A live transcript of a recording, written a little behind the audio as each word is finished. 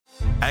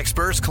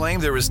Experts claim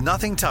there is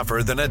nothing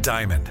tougher than a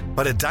diamond.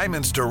 But at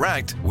Diamonds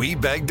Direct, we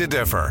beg to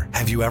differ.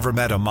 Have you ever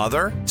met a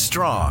mother?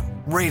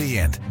 Strong,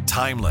 radiant,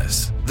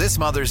 timeless. This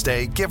Mother's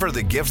Day, give her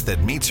the gift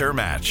that meets her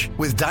match.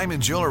 With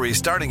diamond jewelry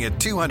starting at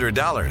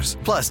 $200.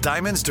 Plus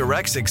Diamonds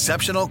Direct's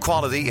exceptional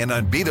quality and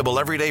unbeatable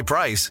everyday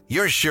price,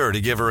 you're sure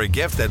to give her a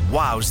gift that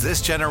wows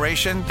this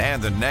generation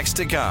and the next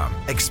to come.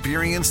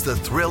 Experience the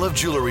thrill of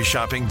jewelry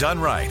shopping done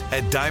right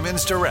at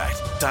Diamonds Direct.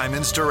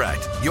 Diamonds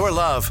Direct. Your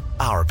love,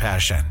 our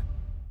passion.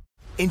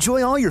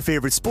 Enjoy all your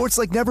favorite sports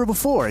like never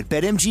before at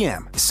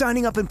BetMGM.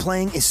 Signing up and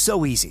playing is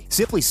so easy.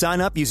 Simply sign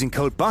up using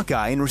code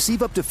Buckeye and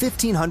receive up to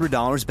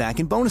 $1,500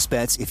 back in bonus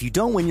bets if you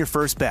don't win your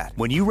first bet.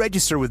 When you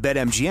register with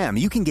BetMGM,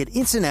 you can get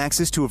instant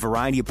access to a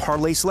variety of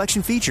parlay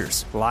selection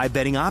features, live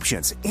betting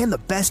options, and the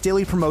best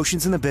daily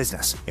promotions in the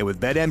business. And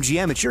with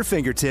BetMGM at your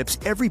fingertips,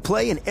 every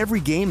play and every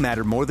game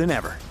matter more than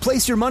ever.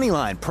 Place your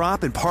moneyline,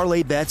 prop, and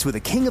parlay bets with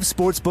the king of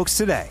sportsbooks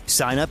today.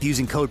 Sign up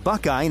using code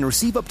Buckeye and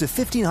receive up to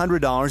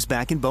 $1,500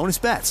 back in bonus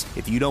bets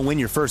if you don't win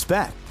your first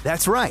bet.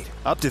 That's right,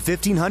 up to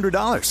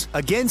 $1,500.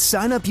 Again,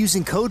 sign up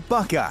using code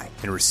Buckeye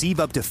and receive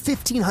up to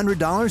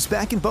 $1,500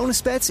 back in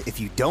bonus bets if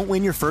you don't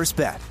win your first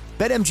bet.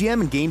 BetMGM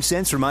and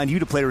GameSense remind you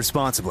to play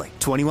responsibly.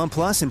 21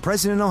 plus and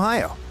present in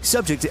Ohio.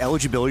 Subject to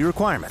eligibility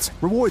requirements.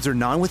 Rewards are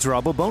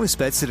non-withdrawable bonus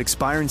bets that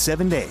expire in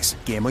 7 days.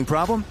 Gambling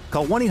problem?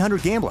 Call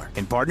 1-800-GAMBLER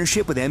in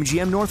partnership with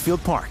MGM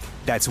Northfield Park.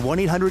 That's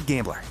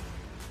 1-800-GAMBLER.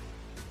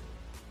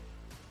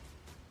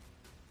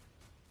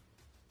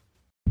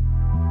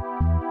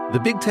 The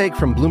Big Take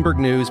from Bloomberg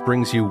News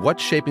brings you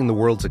what's shaping the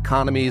world's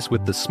economies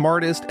with the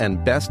smartest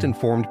and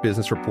best-informed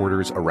business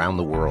reporters around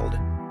the world.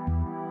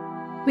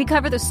 We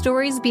cover the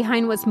stories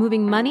behind what's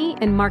moving money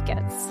and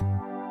markets,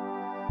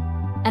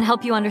 and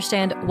help you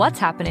understand what's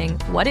happening,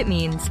 what it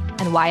means,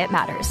 and why it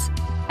matters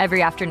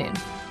every afternoon.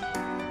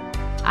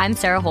 I'm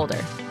Sarah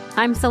Holder.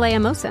 I'm Saleha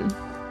Mohsin.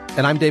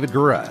 And I'm David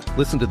Gura.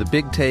 Listen to The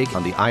Big Take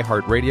on the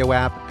iHeartRadio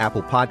app,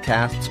 Apple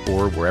Podcasts,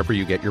 or wherever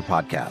you get your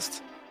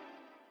podcasts.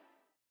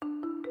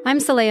 I'm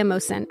Saleha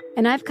Mohsin,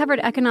 and I've covered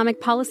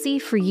economic policy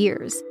for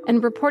years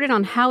and reported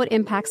on how it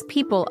impacts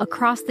people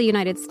across the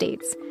United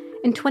States.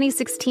 In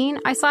 2016,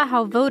 I saw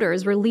how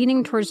voters were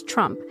leaning towards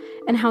Trump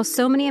and how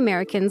so many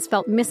Americans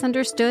felt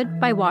misunderstood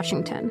by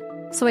Washington.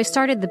 So I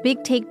started The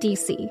Big Take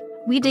DC.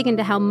 We dig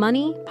into how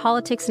money,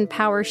 politics, and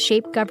power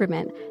shape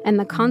government and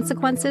the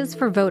consequences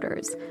for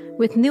voters.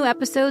 With new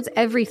episodes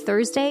every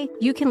Thursday,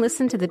 you can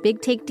listen to The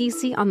Big Take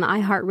DC on the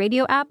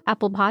iHeartRadio app,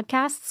 Apple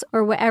Podcasts,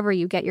 or wherever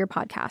you get your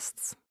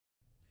podcasts.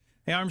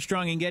 Hey,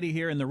 Armstrong and Getty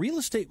here, and the real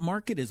estate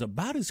market is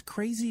about as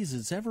crazy as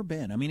it's ever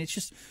been. I mean, it's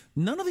just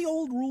none of the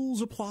old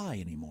rules apply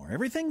anymore.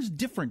 Everything's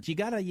different. You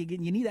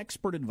need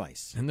expert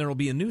advice. And there will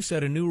be a new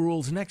set of new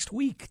rules next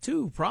week,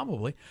 too,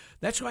 probably.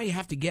 That's why you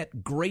have to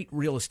get great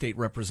real estate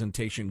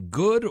representation.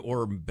 Good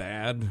or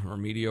bad or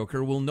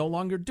mediocre will no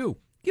longer do.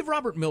 Give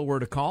Robert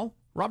Millward a call.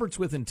 Robert's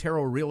with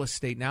Intero Real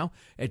Estate now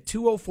at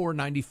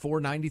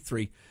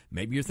 204-9493.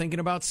 Maybe you're thinking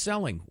about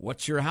selling.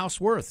 What's your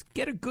house worth?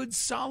 Get a good,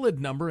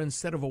 solid number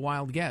instead of a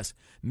wild guess.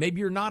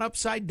 Maybe you're not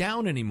upside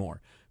down anymore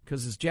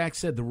because, as Jack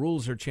said, the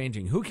rules are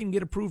changing. Who can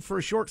get approved for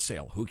a short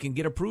sale? Who can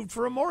get approved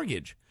for a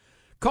mortgage?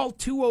 Call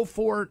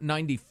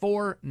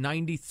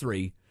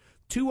 204-9493.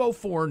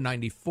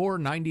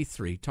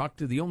 204-9493. Talk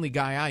to the only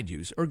guy I'd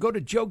use. Or go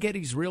to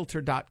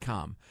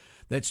joegettysrealtor.com.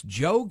 That's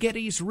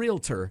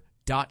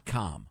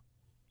joegettysrealtor.com.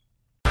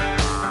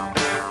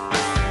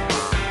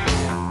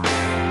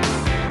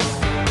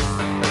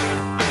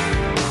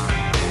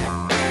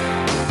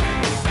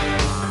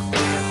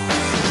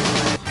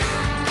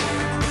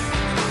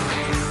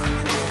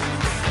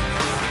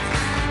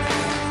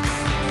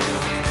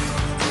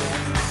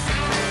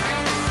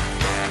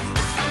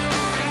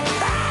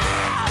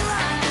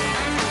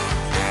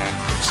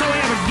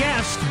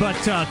 But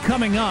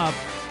coming up,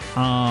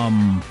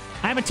 I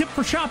have a tip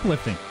for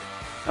shoplifting.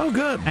 Oh,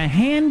 good. A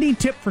handy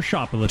tip for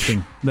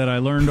shoplifting that I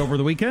learned over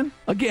the weekend.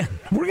 Again,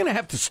 we're going to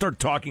have to start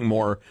talking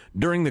more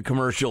during the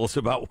commercials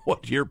about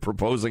what you're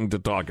proposing to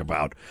talk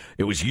about.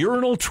 It was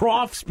urinal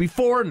troughs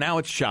before, now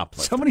it's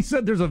shoplifting. Somebody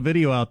said there's a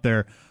video out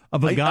there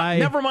of a guy...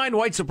 never mind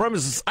white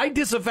supremacists. I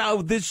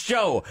disavow this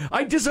show.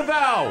 I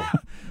disavow.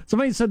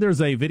 Somebody said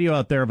there's a video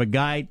out there of a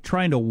guy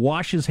trying to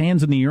wash his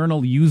hands in the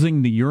urinal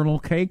using the urinal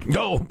cake.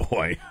 Oh,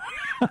 boy.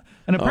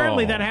 And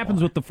apparently that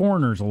happens with the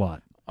foreigners a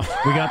lot.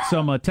 We got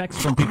some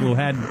texts from people who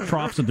had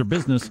troughs at their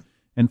business,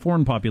 and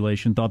foreign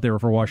population thought they were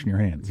for washing your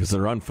hands. Because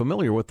they're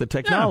unfamiliar with the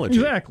technology.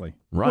 Yeah, exactly.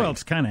 Right. Well,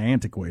 it's kind of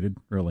antiquated,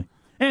 really.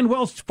 And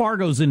Wells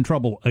Fargo's in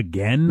trouble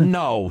again.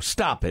 No,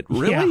 stop it.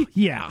 Really?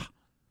 Yeah.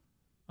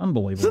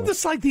 Unbelievable. Isn't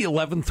this like the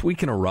 11th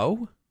week in a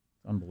row?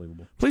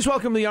 Unbelievable. Please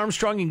welcome the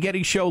Armstrong and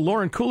Getty Show.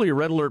 Lauren Cooley,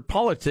 Red Alert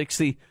Politics.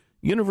 The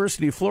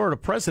University of Florida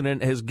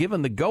president has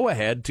given the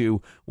go-ahead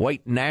to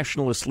white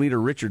nationalist leader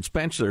Richard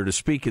Spencer to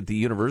speak at the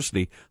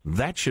university.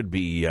 That should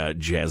be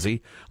jazzy.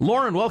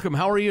 Lauren, welcome.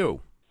 How are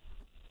you?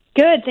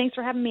 Good. Thanks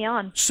for having me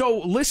on. So,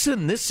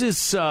 listen, this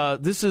is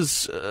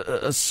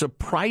a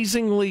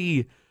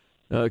surprisingly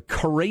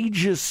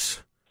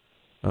courageous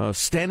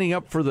standing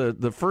up for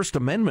the First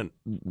Amendment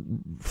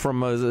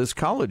from this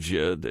college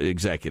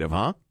executive,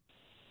 huh?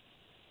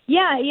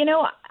 Yeah,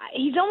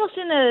 he's almost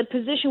in a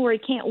position where he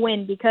can't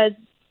win because,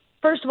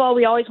 first of all,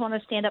 we always want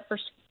to stand up for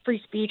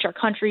free speech. Our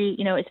country,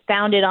 is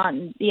founded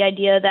on the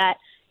idea that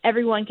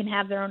everyone can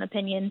have their own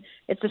opinion.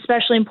 It's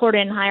especially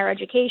important in higher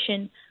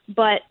education.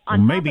 But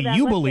on maybe top of that,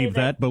 you believe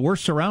that, but we're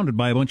surrounded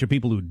by a bunch of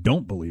people who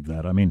don't believe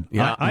that. I mean,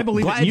 yeah, I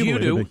believe glad it. You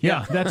do. It.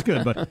 Yeah, that's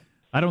good. But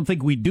I don't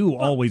think we do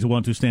always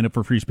want to stand up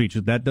for free speech.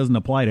 That doesn't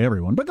apply to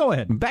everyone. But go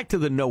ahead. Back to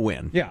the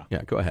no-win. Yeah,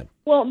 go ahead.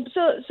 Well,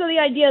 so the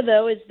idea,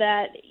 though, is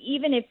that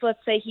even if, let's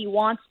say, he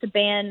wants to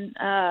ban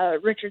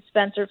Richard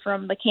Spencer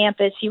from the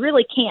campus, he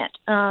really can't.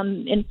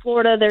 In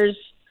Florida, there's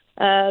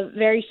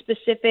very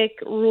specific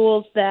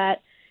rules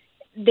that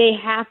they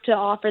have to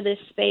offer this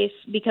space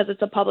because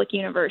it's a public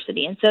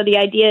university. And so the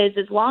idea is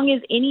as long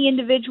as any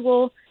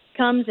individual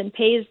comes and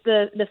pays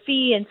the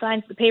fee and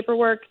signs the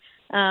paperwork,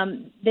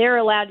 they're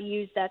allowed to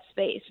use that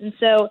space. And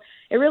so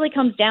it really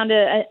comes down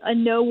to a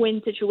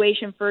no-win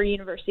situation for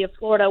University of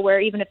Florida, where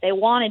even if they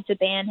wanted to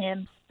ban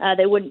him,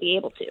 they wouldn't be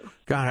able to.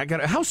 God,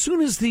 how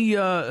soon is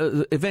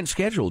the event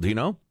scheduled? Do you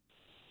know?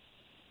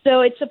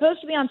 So it's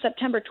supposed to be on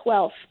September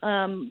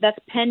 12th. That's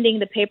pending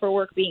the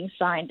paperwork being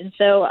signed. And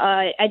so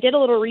I did a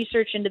little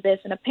research into this,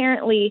 and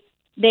apparently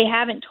they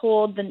haven't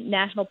told the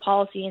National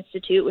Policy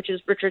Institute, which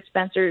is Richard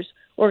Spencer's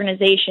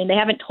organization, they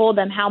haven't told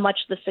them how much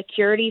the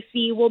security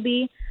fee will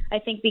be. I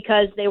think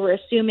because they were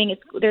assuming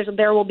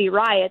there will be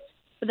riots.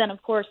 But then,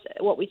 of course,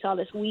 what we saw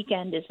this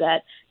weekend is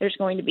that there's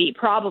going to be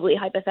probably,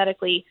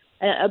 hypothetically,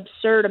 an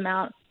absurd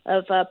amount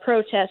of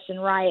protests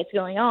and riots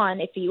going on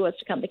if he was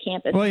to come to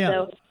campus. Well, yeah,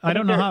 so I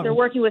don't know how they're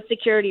working with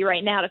security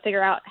right now to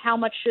figure out how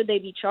much should they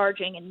be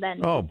charging, and then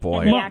and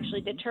they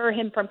actually deter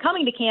him from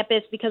coming to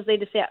campus because they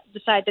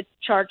decide to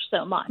charge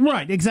so much.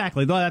 Right,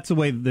 exactly. That's the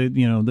way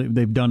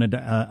they've done it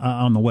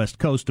on the West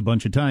Coast a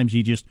bunch of times.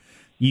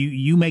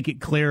 You make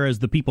it clear as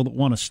the people that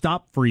want to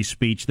stop free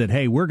speech that,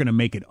 hey, we're going to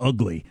make it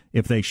ugly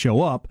if they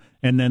show up.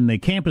 And then the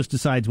campus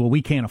decides, well,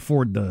 we can't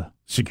afford the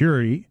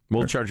security.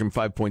 We'll charge them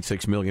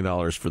 $5.6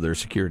 million for their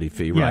security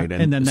fee, yeah, right?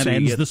 And then that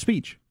ends the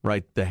speech.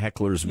 Right, the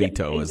heckler's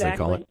veto, exactly. as they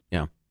call it.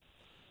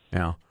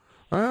 Yeah.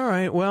 All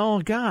right,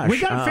 well, gosh. We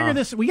got to figure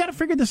this. We got to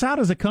figure this out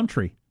as a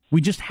country. We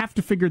just have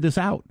to figure this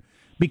out.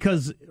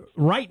 Because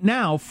right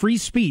now, free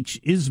speech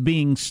is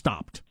being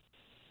stopped.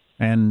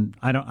 And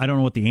I don't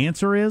know what the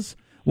answer is.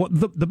 Well,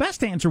 the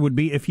best answer would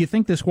be, if you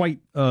think this white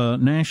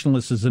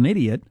nationalist is an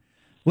idiot,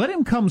 let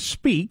him come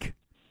speak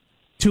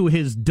to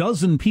his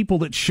dozen people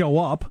that show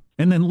up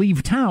and then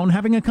leave town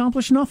having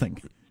accomplished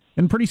nothing.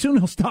 And pretty soon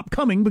he'll stop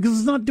coming because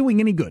it's not doing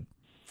any good,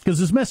 because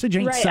his message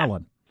ain't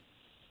selling.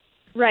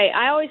 Right.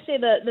 I always say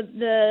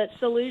the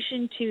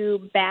solution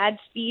to bad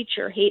speech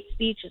or hate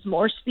speech is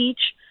more speech.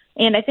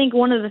 And I think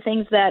one of the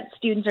things that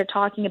students are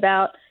talking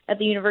about at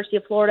the University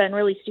of Florida, and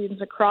really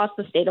students across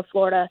the state of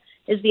Florida,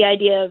 is the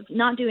idea of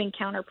not doing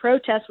counter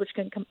protests, which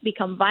can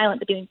become violent,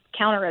 but doing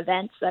counter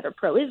events that are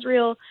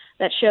pro-Israel,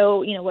 that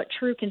show, what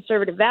true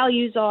conservative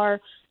values are.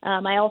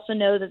 I also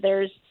know that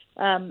there's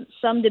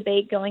some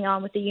debate going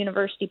on with the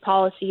university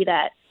policy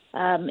that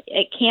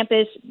at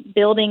campus,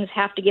 buildings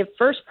have to give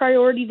first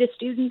priority to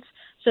students.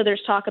 So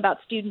there's talk about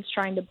students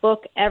trying to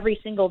book every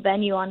single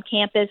venue on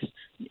campus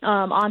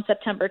on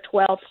September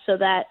 12th so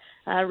that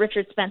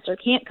Richard Spencer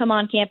can't come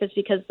on campus,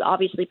 because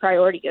obviously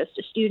priority goes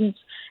to students.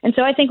 And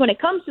so I think when it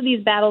comes to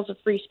these battles of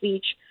free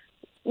speech,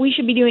 we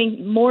should be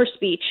doing more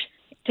speech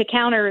to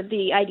counter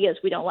the ideas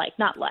we don't like,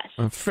 not less.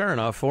 Fair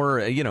enough. Or,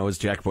 as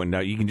Jack pointed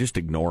out, you can just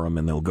ignore them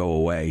and they'll go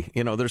away.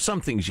 There's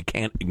some things you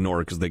can't ignore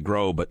because they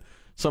grow, but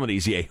some of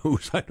these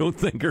yahoos I don't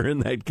think are in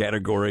that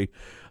category.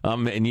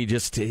 And you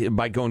just,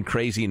 by going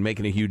crazy and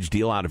making a huge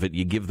deal out of it,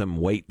 you give them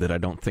weight that I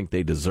don't think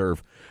they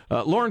deserve.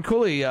 Lauren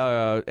Cooley,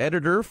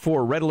 editor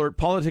for Red Alert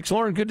Politics.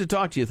 Lauren, good to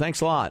talk to you. Thanks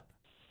a lot.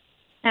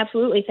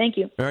 Absolutely. Thank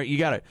you. All right, you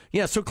got it.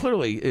 Yeah, so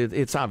clearly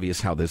it's obvious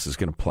how this is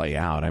going to play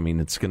out. I mean,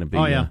 it's going to be...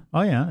 Oh, yeah.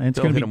 And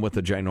they'll hit him with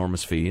a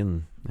ginormous fee.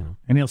 And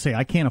he'll say,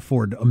 I can't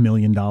afford $1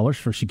 million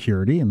for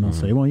security. And they'll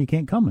say, well, you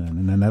can't come in.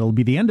 And then that'll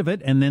be the end of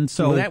it. And then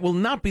so... Well, that will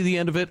not be the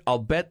end of it. I'll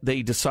bet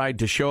they decide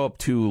to show up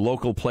to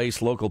local place,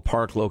 local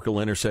park, local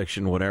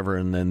intersection, whatever,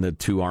 and then the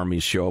two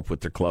armies show up with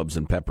their clubs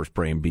and pepper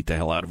spray and beat the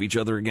hell out of each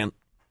other again.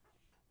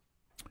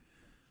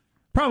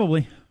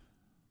 Probably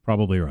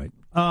right.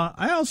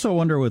 I also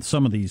wonder with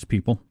some of these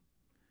people,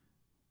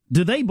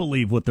 do they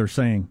believe what they're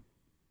saying?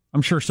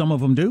 I'm sure some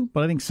of them do,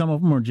 but I think some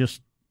of them are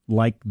just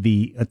like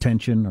the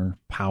attention or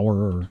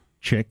power or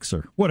chicks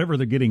or whatever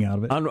they're getting out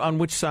of it. On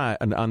which side?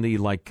 On the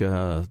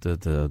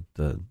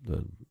the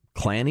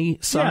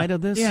clanny side of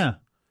this? Yeah,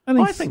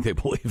 I think they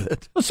believe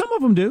it. Well, some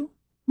of them do,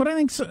 but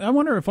I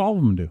wonder if all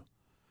of them do.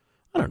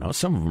 I don't know.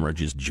 Some of them are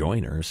just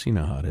joiners. You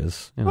know how it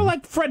is. Well,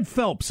 like Fred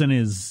Phelps and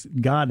his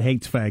God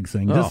hates fags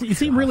thing. Does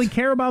he really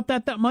care about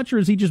that much, or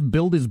does he just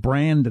build his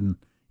brand and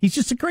he's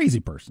just a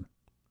crazy person?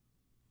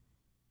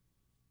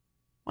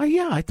 Well,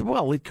 yeah.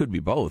 Well, it could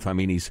be both. I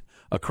mean, he's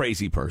a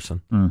crazy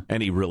person,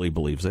 and he really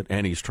believes it,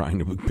 and he's trying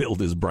to build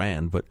his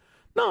brand. But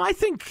No, I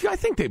think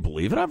they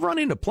believe it. I've run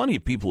into plenty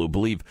of people who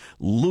believe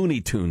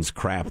Looney Tunes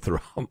crap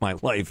throughout my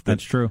life.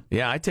 That's true.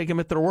 Yeah, I take them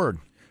at their word.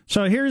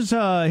 So here's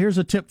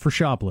a tip for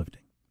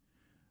shoplifting.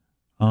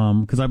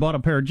 Because I bought a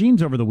pair of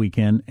jeans over the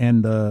weekend,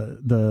 and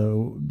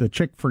the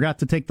chick forgot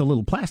to take the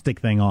little plastic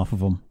thing off of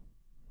them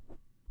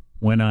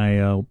when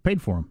I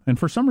paid for them. And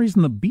for some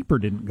reason, the beeper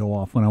didn't go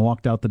off when I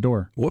walked out the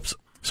door. Whoops.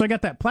 So I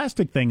got that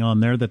plastic thing on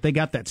there that they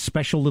got that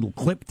special little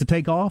clip to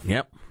take off.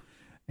 Yep.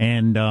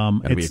 And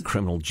gotta be a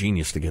criminal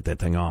genius to get that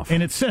thing off.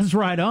 And it says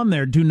right on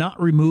there, do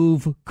not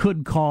remove,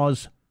 could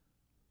cause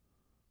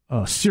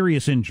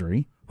serious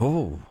injury.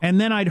 Oh. And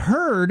then I'd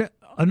heard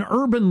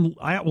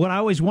what I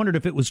always wondered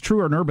if it was true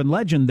or an urban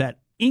legend, that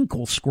ink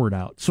will squirt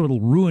out, so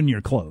it'll ruin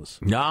your clothes.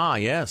 Ah,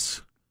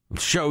 yes.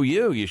 Show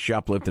you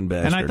shoplifting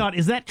bastard. And I thought,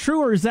 is that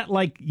true, or is that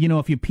like,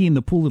 if you pee in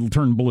the pool, it'll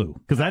turn blue?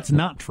 Because that's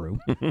not true.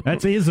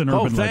 That is an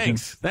urban legend.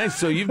 Thanks.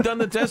 So you've done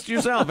the test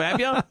yourself, have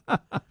you?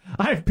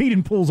 I've peed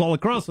in pools all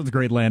across this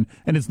great land,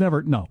 and it's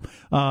never, no,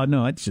 it's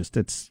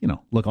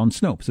look on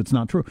Snopes. It's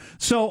not true.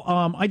 So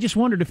I just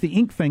wondered if the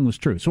ink thing was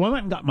true. So I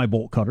went and got my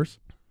bolt cutters,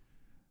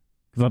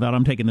 because I thought,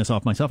 I'm taking this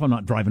off myself. I'm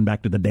not driving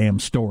back to the damn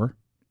store.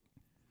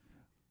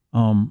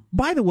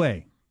 By the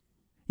way,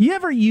 you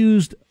ever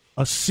used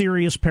a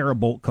serious pair of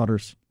bolt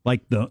cutters,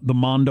 like the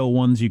Mondo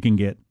ones you can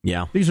get?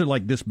 Yeah. These are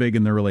like this big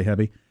and they're really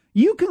heavy.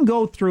 You can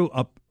go through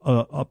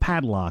a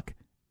padlock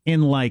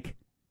in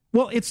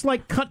it's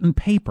like cutting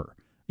paper.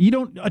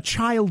 A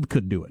child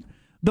could do it.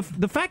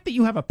 The fact that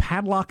you have a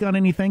padlock on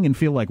anything and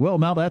feel like, well,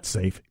 now that's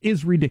safe,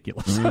 is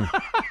ridiculous.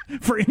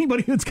 For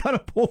anybody that's got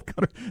a bolt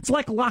cutter, it's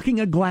like locking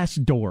a glass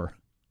door.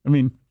 I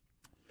mean,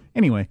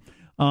 anyway.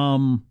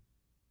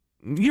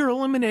 You're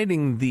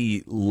eliminating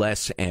the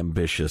less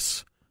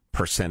ambitious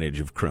percentage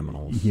of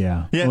criminals.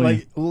 Yeah. Yeah,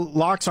 like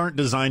locks aren't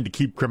designed to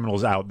keep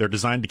criminals out. They're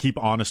designed to keep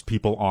honest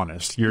people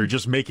honest. You're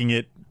just making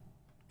it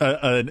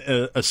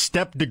a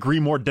step degree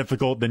more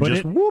difficult than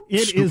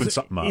scooping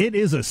something up. It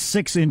is a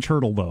 6-inch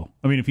hurdle, though.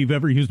 I mean, if you've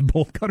ever used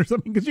bolt cutters,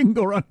 because you can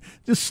go around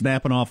just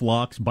snapping off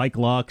locks, bike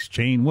locks,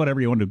 chain,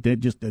 whatever you want to do,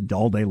 just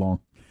all day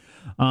long.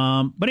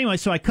 But anyway,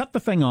 so I cut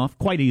the thing off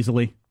quite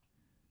easily.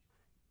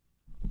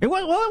 It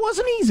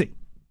wasn't easy.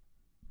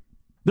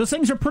 Those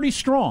things are pretty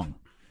strong.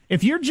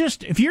 If you're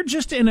just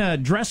in a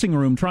dressing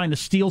room trying to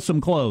steal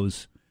some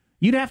clothes,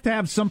 you'd have to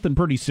have something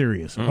pretty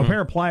serious. Mm-hmm. A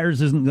pair of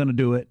pliers isn't going to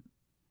do it.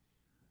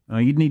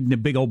 You'd need the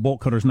big old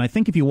bolt cutters, and I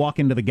think if you walk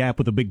into the Gap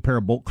with a big pair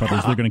of bolt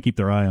cutters, they're going to keep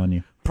their eye on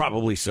you.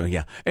 Probably so,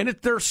 yeah. And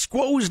they're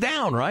squoze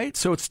down, right?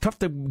 So it's tough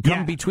to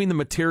come between the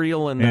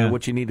material and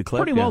what you need to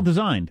clip. Pretty well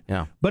designed.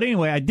 Yeah. But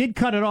anyway, I did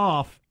cut it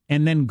off,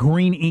 and then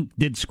green ink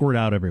did squirt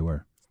out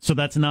everywhere. So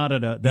that's not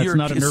an urban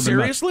myth.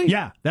 Seriously?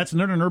 Yeah, that's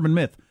not an urban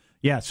myth.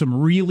 Yeah, some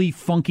really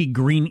funky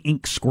green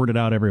ink squirted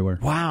out everywhere.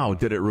 Wow,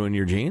 did it ruin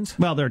your jeans?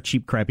 Well, they're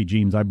cheap, crappy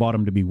jeans. I bought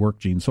them to be work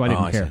jeans, so I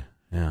didn't care.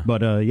 Yeah.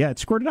 But it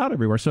squirted out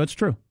everywhere, so it's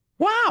true.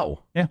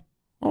 Wow. Yeah.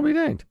 I'll be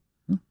danged.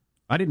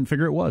 I didn't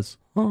figure it was.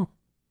 Oh.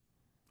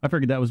 I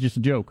figured that was just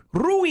a joke.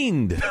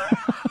 Ruined.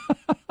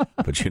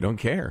 But you don't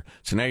care.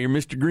 So now you're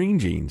Mr. Green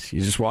Jeans. You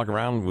just walk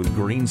around with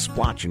green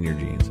splotch in your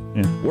jeans.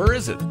 Yeah. Where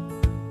is it?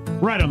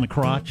 Right on the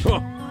crotch.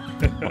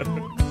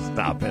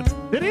 Stop it.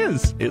 It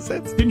is. Is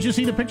it? Didn't you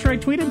see the picture I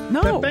tweeted?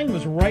 No. That thing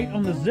was right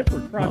on the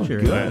zipper crotch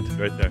area. Good.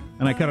 Right there.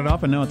 And I cut it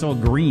off, and now it's all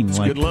green. It's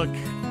good look.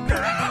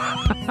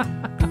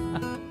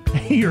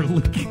 Hey, you're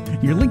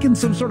leaking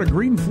some sort of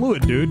green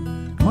fluid, dude.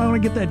 I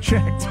want to get that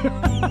checked.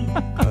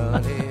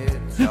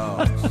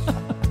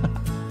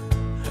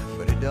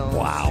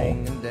 Wow.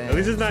 At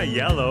least it's not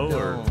yellow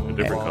or a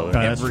different color.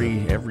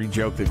 Every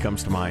joke that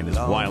comes to mind is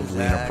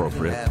wildly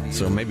inappropriate.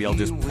 So maybe I'll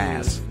just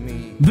pass.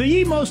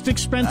 The most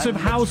expensive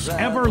house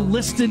ever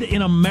listed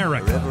in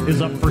America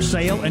is up for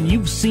sale, and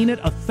you've seen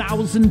it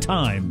 1,000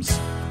 times.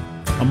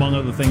 Among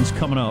other things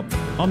coming up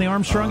on the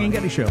Armstrong and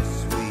Getty Show.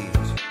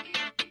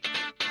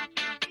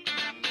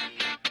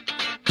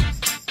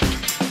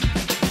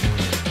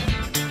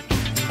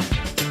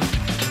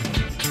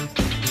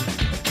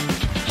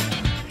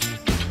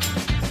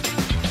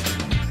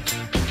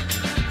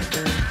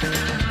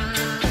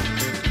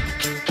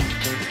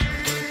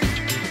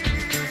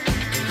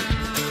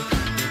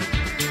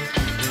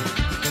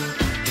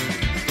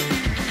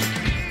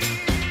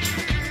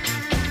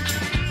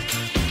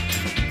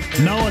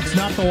 No, it's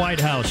not the White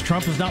House.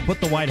 Trump has not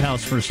put the White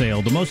House for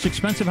sale. The most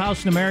expensive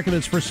house in America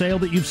that's for sale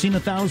that you've seen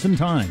 1,000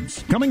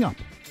 times. Coming up.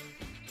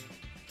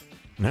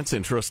 That's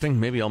interesting.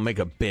 Maybe I'll make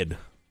a bid.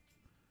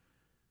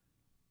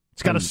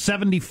 It's got a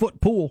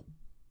 70-foot pool.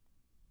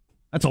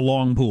 That's a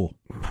long pool.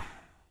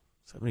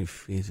 70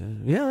 feet.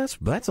 Yeah,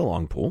 that's a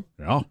long pool.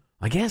 Yeah.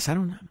 I guess. I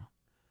don't know.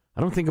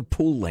 I don't think of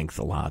pool length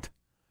a lot.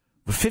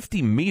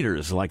 50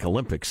 meters like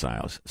Olympic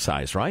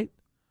size, right?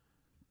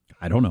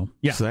 I don't know.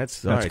 Yeah. So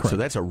that's all right. Correct. So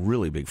that's a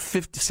really big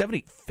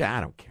 70.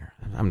 I don't care.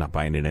 I'm not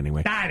buying it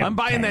anyway. I'm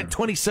buying that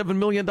 $27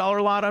 million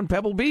lot on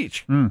Pebble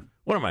Beach.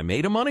 What am I,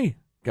 made of money?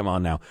 Come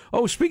on now.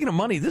 Oh, speaking of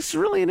money, this is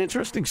really an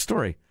interesting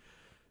story.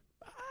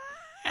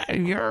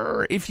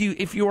 if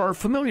you are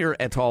familiar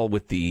at all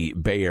with the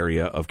Bay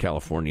Area of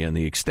California and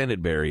the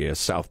extended Bay Area,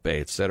 South Bay,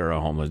 et cetera,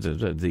 homeless,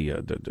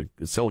 the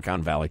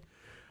Silicon Valley,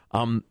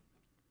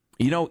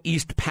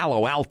 East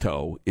Palo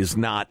Alto is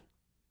not.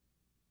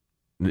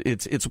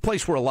 It's a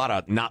place where a lot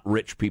of not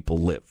rich people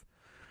live.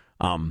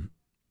 A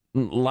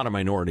lot of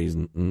minorities,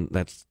 and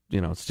that's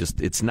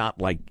it's not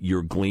like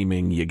you're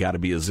gleaming. You got to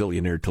be a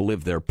zillionaire to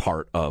live there.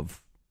 Part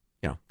of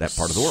that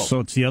part of the world. So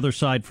it's the other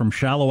side from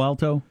Shallow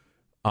Alto.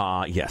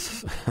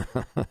 Yes.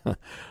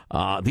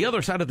 The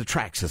other side of the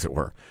tracks, as it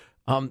were.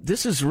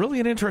 This is really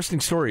an interesting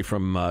story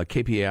from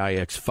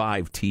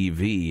KPIX5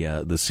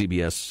 TV, the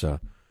CBS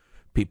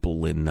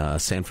people in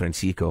San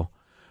Francisco.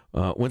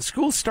 When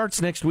school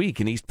starts next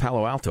week in East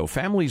Palo Alto,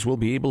 families will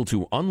be able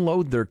to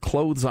unload their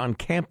clothes on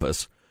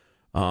campus.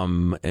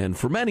 And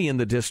for many in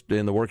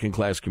the working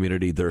class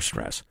community, their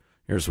stress.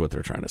 Here's what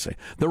they're trying to say.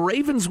 The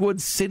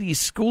Ravenswood City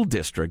School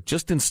District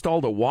just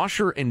installed a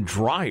washer and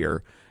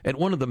dryer at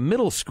one of the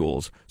middle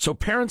schools so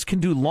parents can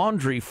do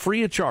laundry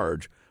free of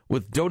charge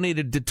with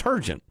donated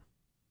detergent.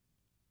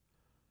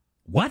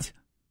 What?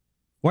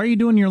 Why are you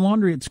doing your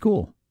laundry at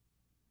school?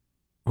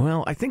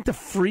 Well, I think the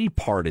free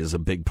part is a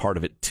big part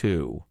of it,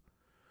 too.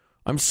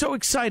 I'm so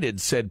excited,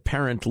 said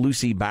parent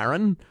Lucy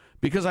Barron,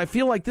 because I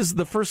feel like this is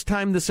the first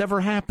time this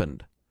ever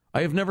happened.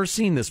 I have never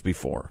seen this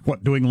before.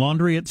 What, doing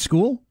laundry at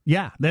school?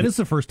 Yeah, that is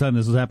the first time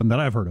this has happened that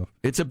I've heard of.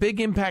 It's a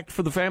big impact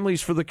for the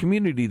families, for the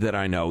community that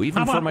I know,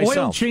 even for myself.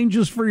 Oil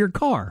changes for your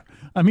car?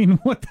 I mean,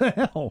 what the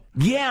hell?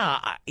 Yeah,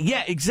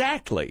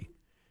 exactly.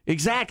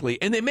 Exactly.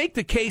 And they make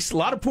the case, a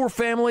lot of poor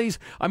families,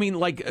 I mean,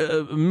 like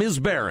Ms.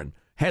 Barron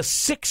has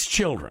 6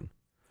 children.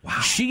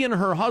 Wow. She and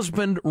her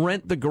husband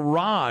rent the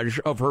garage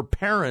of her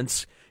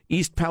parents'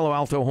 East Palo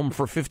Alto home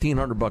for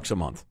 $1,500 a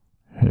month.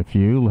 If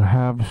you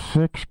have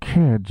 6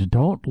 kids,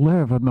 don't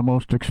live in the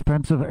most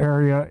expensive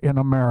area in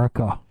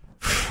America.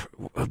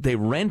 They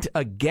rent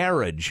a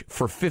garage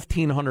for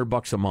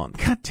 $1,500 a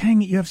month. God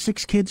dang it, you have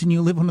 6 kids and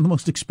you live in one of the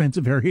most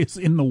expensive areas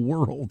in the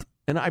world.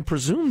 And I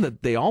presume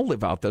that they all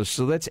live out there,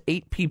 so that's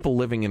 8 people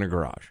living in a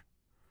garage.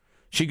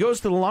 She goes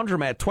to the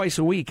laundromat twice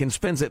a week and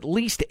spends at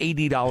least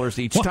 $80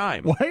 each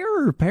time. Why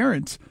are her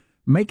parents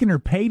making her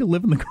pay to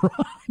live in the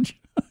garage?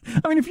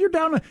 I mean,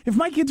 if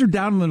my kids are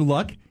down on their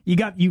luck,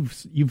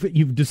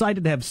 you've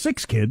decided to have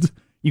 6 kids,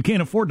 you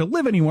can't afford to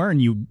live anywhere,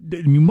 and you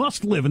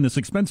must live in this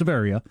expensive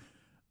area.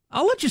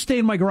 I'll let you stay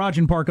in my garage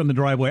and park on the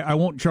driveway. I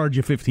won't charge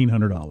you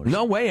 $1,500.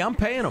 No way, I'm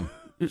paying them.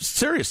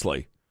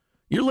 Seriously,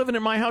 you're living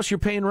in my house, you're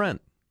paying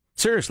rent.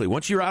 Seriously,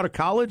 once you're out of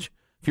college,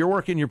 if you're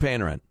working, you're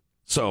paying rent.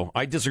 So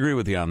I disagree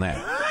with you on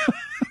that.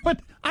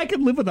 But I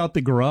could live without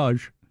the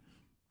garage.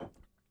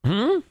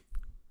 Well,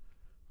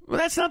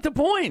 that's not the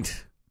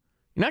point.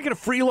 You're not going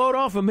to freeload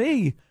off of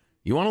me.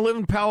 You want to live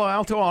in Palo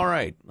Alto? All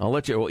right. I'll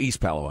let you, East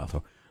Palo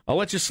Alto. I'll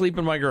let you sleep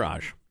in my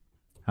garage.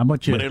 How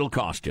much? But it'll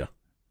cost you.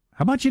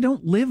 How about you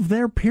don't live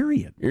there,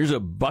 period? Here's a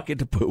bucket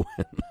to poo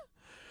in.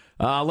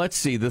 Let's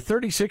see. The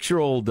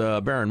 36-year-old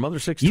Barron, mother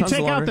 6 tons of laundry.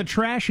 You take out the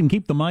trash and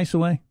keep the mice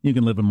away? You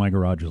can live in my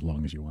garage as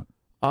long as you want.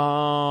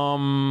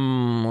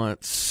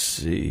 Let's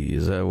see.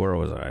 Where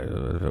was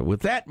I?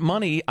 With that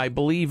money, I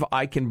believe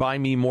I can buy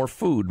me more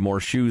food, more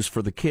shoes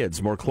for the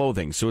kids, more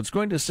clothing. So it's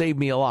going to save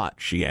me a lot,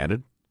 she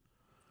added.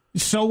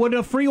 So would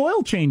a free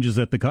oil changes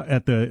at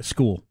the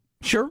school?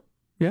 Sure.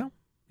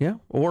 Yeah.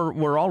 Or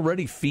we're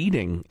already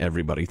feeding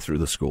everybody through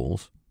the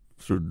schools,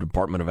 through the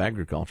Department of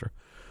Agriculture.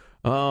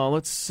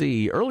 Let's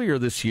see. Earlier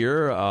this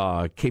year,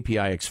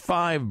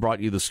 KPIX5 brought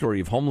you the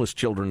story of homeless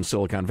children in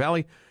Silicon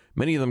Valley.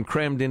 Many of them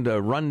crammed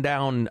into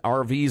rundown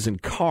RVs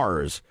and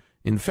cars.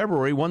 In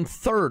February,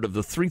 1/3 of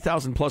the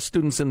 3,000-plus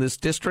students in this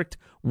district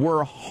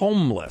were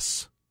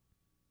homeless.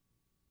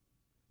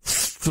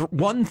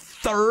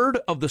 1/3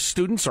 of the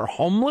students are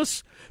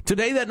homeless?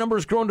 Today, that number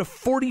has grown to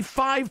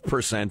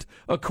 45%,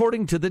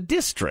 according to the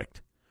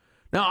district.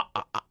 Now,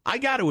 I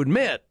got to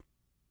admit,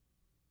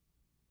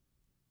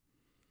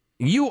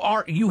 you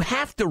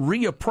have to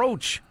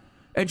reapproach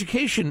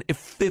education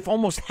if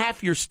almost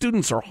half your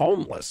students are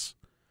homeless.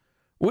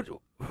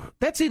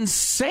 That's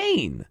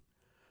insane.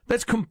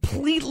 That's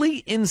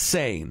completely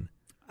insane.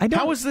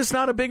 How is this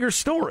not a bigger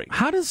story?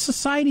 How does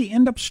society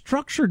end up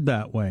structured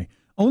that way?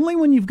 Only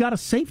when you've got a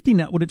safety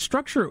net would it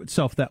structure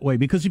itself that way.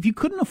 Because if you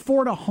couldn't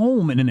afford a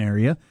home in an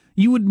area,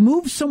 you would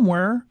move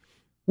somewhere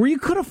where you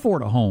could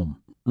afford a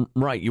home.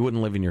 Right. You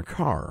wouldn't live in your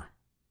car.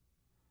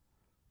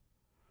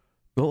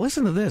 Well,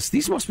 listen to this.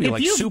 These must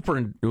be super.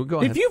 Go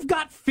ahead. If you've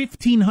got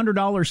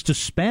 $1,500 to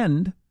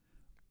spend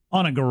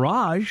on a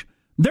garage,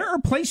 there are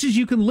places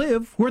you can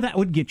live where that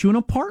would get you an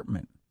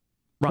apartment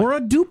or a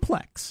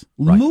duplex.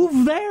 Right.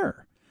 Move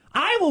there.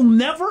 I will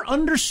never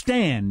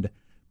understand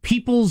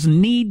people's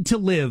need to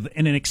live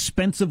in an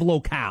expensive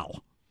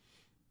locale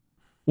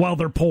while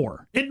they're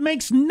poor. It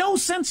makes no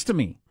sense to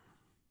me.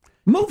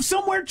 Move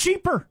somewhere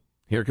cheaper.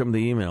 Here come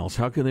the emails.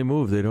 How can they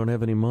move? They don't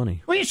have any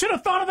money. Well, you should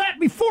have thought of that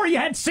before you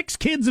had 6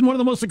 kids in one of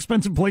the most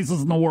expensive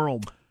places in the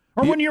world.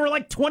 Or when you were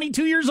like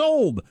 22 years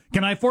old.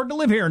 Can I afford to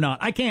live here or not?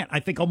 I can't. I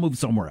think I'll move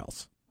somewhere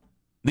else.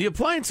 The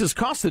appliances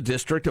cost the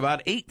district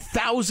about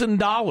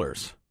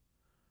 $8,000.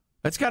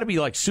 That's got to be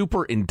like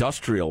super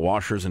industrial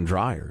washers and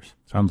dryers.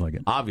 Sounds like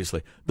it.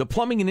 Obviously. The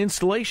plumbing and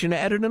installation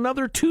added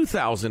another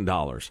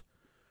 $2,000.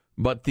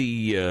 But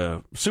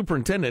the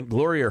superintendent,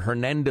 Gloria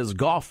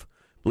Hernandez-Goff,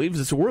 believes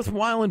it's a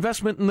worthwhile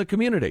investment in the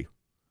community.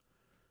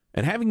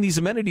 And having these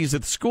amenities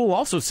at the school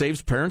also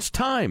saves parents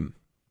time.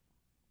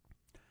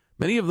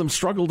 Many of them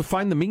struggle to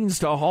find the means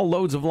to haul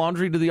loads of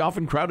laundry to the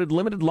often crowded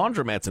limited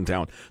laundromats in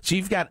town. So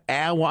you've got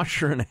a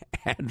washer and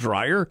a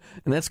dryer,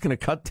 and that's going to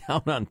cut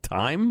down on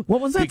time?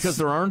 What was that? Because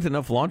there aren't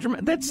enough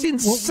laundromats? That's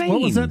insane.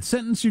 What was that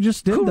sentence you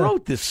just did? Who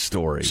wrote this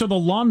story? So the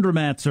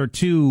laundromats are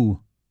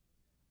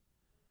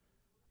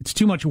it's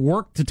too much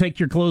work to take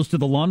your clothes to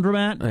the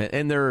laundromat?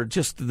 And there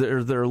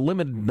are a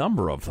limited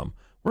number of them.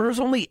 Where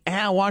there's only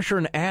a washer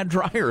and a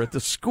dryer at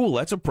the school.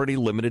 That's a pretty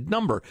limited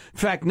number. In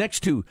fact, next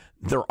to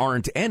there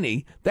aren't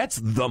any, that's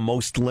the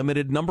most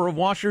limited number of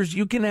washers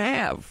you can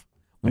have.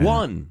 Yeah.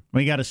 One.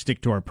 We got to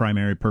stick to our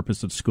primary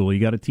purpose of school. You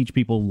got to teach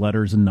people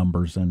letters and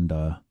numbers, and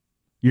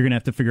you're going to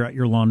have to figure out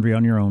your laundry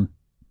on your own.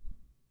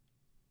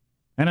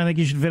 And I think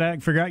you should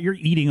figure out your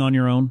eating on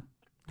your own.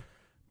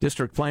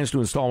 District plans to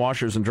install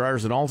washers and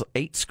dryers in all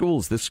 8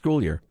 schools this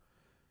school year.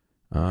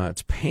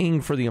 It's paying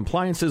for the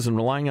appliances and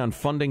relying on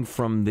funding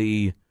from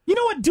the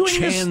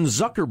Chan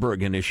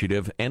Zuckerberg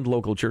Initiative and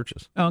local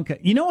churches. Okay.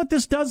 You know what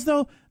this does,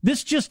 though?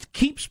 This just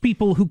keeps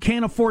people who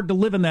can't afford to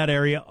live in that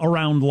area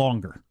around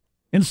longer.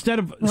 Instead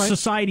of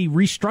society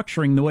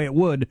restructuring the way it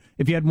would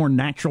if you had more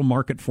natural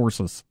market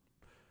forces.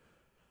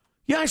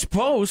 Yeah, I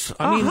suppose.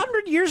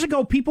 100 years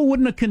ago, people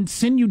wouldn't have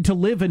continued to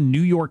live in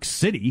New York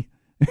City.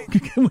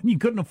 When you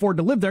couldn't afford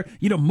to live there,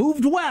 you'd have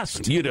moved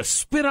west. You'd have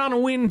spit on a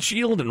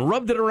windshield and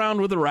rubbed it around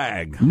with a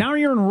rag. Now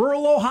you're in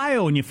rural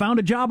Ohio and you found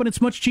a job and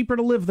it's much cheaper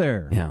to live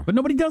there. Yeah. But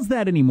nobody does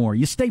that anymore.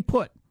 You stay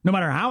put, no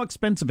matter how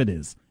expensive it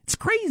is. It's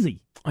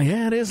crazy.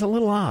 Yeah, it is a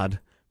little odd.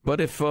 But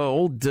if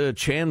old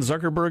Chan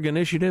Zuckerberg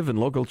Initiative and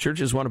local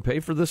churches want to pay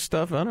for this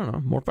stuff, I don't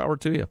know. More power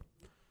to you.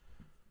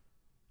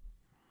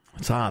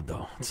 It's odd,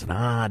 though. It's an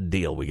odd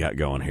deal we got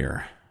going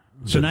here.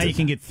 So now you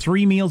can get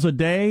 3 meals a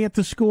day at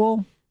the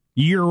school?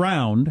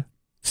 Year-round,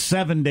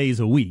 7 days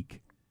a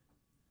week,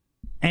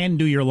 and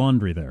do your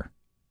laundry there.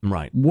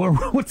 Right.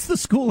 What's the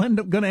school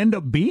going to end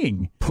up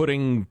being?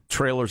 Putting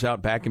trailers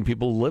out back and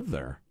people live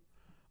there.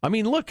 I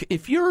mean, look,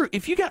 if you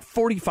got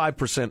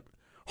 45%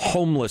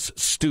 homeless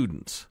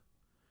students,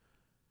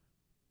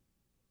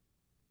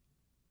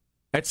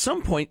 at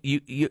some point,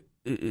 you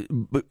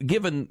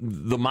given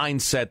the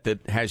mindset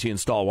that has you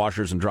install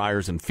washers and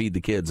dryers and feed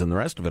the kids and the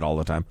rest of it all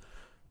the time,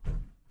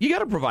 you got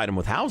to provide them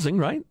with housing,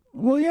 right?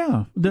 Well,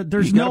 yeah.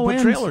 There's no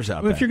end. Trailers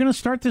out if you're going to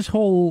start this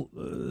whole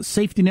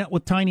safety net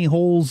with tiny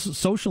holes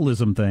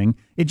socialism thing,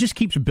 it just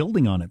keeps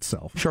building on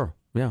itself. Sure,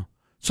 yeah.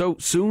 So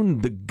soon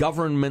the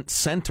government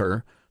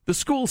center, the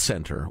school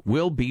center,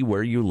 will be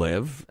where you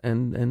live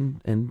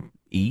and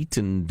eat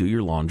and do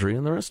your laundry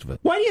and the rest of it.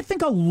 Why do you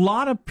think a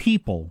lot of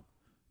people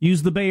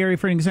use the Bay Area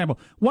for an example?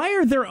 Why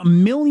are there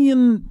 1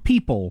 million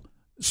people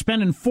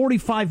spending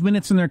 45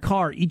 minutes in their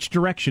car each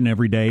direction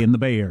every day in the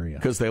Bay Area?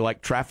 Because they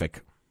like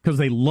traffic. Because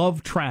they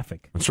love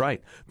traffic. That's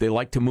right. They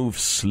like to move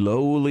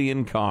slowly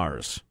in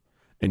cars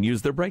and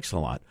use their brakes a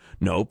lot.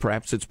 No,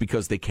 perhaps it's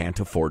because they can't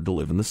afford to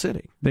live in the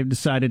city. They've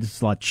decided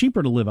it's a lot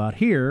cheaper to live out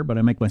here, but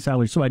I make my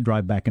salary, so I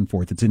drive back and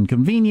forth. It's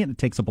inconvenient. It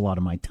takes up a lot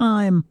of my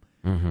time.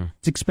 Mm-hmm.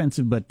 It's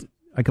expensive, but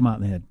I come out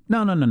in the head.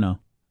 No.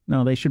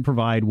 No, they should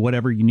provide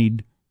whatever you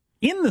need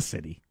in the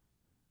city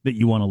that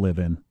you want to live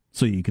in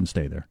so you can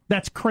stay there.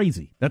 That's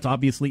crazy. That's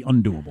obviously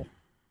undoable.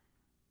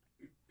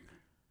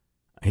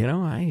 You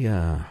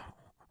know,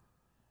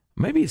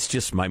 maybe it's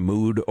just my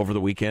mood over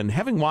the weekend.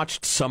 Having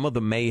watched some of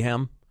the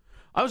mayhem,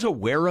 I was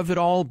aware of it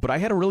all, but I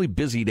had a really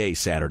busy day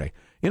Saturday.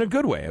 In a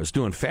good way. I was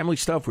doing family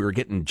stuff. We were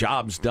getting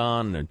jobs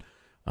done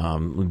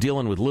and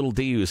dealing with little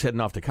D, who was heading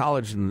off to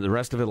college, and the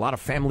rest of it. A lot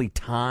of family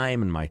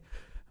time, and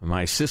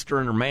my sister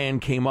and her man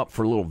came up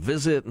for a little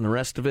visit and the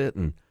rest of it.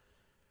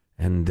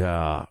 And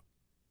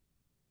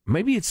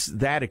maybe it's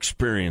that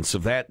experience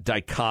of that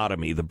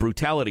dichotomy, the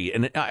brutality.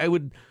 And I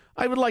would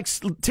like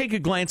take a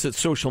glance at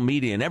social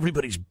media, and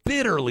everybody's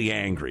bitterly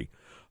angry,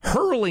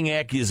 hurling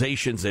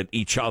accusations at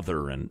each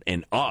other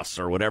and us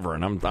or whatever.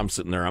 And I'm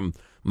sitting there, I'm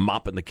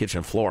mopping the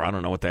kitchen floor. I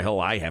don't know what the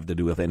hell I have to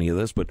do with any of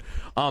this, but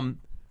I'm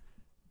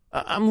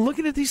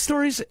looking at these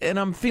stories and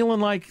I'm feeling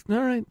like, all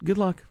right, good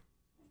luck.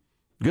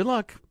 Good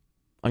luck.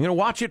 I'm going to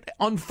watch it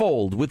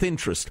unfold with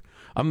interest.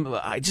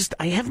 I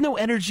have no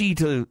energy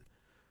to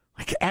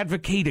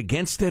advocate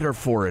against it or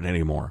for it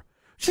anymore.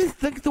 I just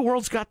think the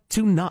world's got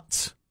too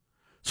nuts.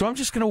 So I'm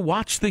just going to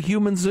watch the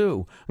human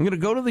zoo. I'm going to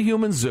go to the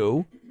human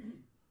zoo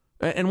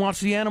and watch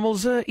the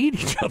animals eat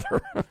each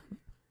other.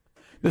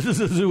 This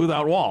is a zoo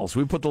without walls.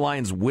 We put the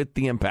lions with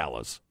the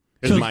impalas.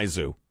 It's my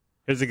zoo.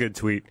 Here's a good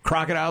tweet.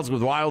 Crocodiles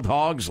with wild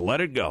hogs,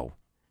 let it go.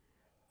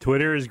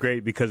 Twitter is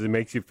great because it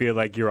makes you feel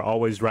like you're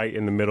always right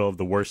in the middle of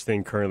the worst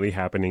thing currently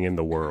happening in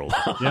the world.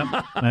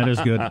 Yep, that is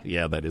good.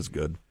 Yeah, that is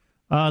good.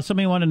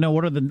 Somebody wanted to know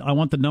I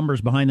want the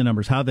numbers behind the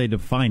numbers, how they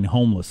define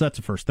homeless. That's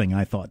the first thing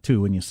I thought, too,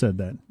 when you said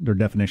that. Their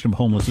definition of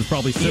homeless is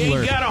probably similar.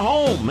 You ain't got a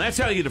home. That's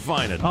how you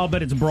define it. I'll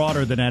bet it's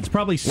broader than that. It's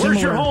probably similar.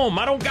 Where's your home?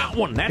 I don't got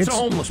one. That's a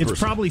homeless person. It's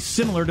probably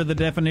similar to the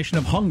definition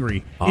of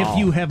hungry. If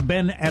you have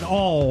been at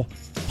all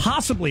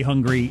possibly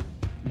hungry,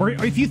 or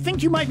if you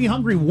think you might be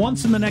hungry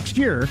once in the next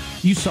year,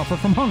 you suffer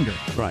from hunger.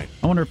 Right.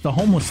 I wonder if the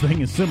homeless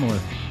thing is similar.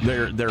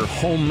 They're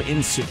home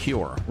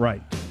insecure.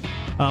 Right.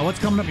 What's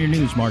coming up in your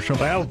news, Marshall?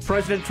 Well,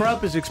 President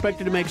Trump is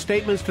expected to make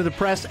statements to the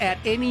press at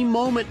any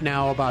moment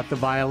now about the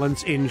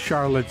violence in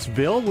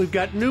Charlottesville. We've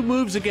got new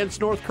moves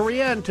against North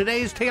Korea and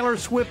today's Taylor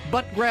Swift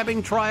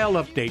butt-grabbing trial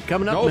update.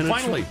 Coming up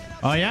finally.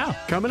 Oh, yeah.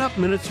 Coming up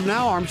minutes from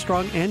now,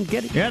 Armstrong and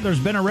Getty. Yeah,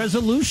 there's been a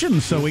resolution,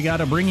 so we got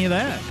to bring you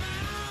that.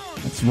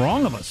 That's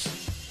wrong of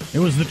us. It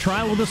was the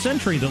trial of the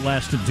century that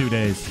lasted 2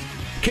 days.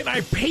 Can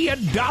I pay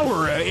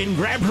 $1 and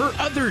grab her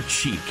other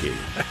cheek?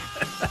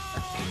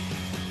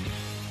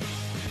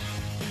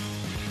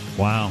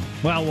 Wow.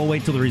 Well, we'll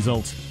wait till the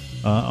results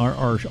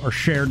are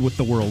shared with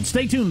the world.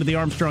 Stay tuned to the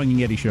Armstrong and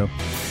Getty Show.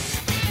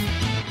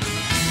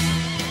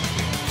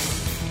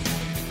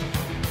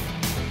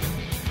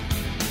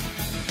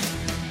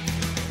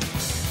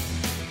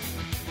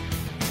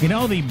 You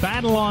know, the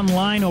battle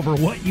online over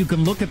what you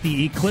can look at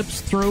the eclipse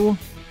through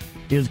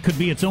could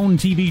be its own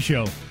TV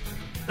show.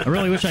 I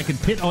really wish I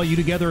could pit all you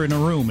together in a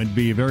room. It'd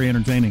be very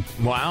entertaining.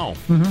 Wow.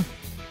 Mm-hmm.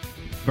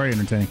 Very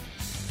entertaining.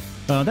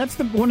 That's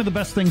one of the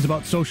best things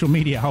about social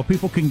media, how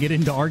people can get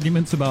into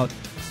arguments about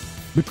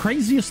the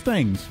craziest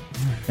things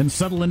and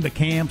settle into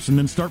camps and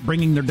then start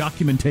bringing their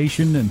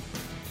documentation and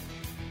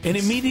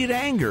immediate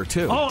anger,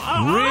 too. Oh,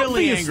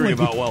 really obviously. Angry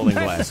about welding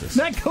glasses.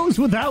 That goes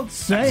without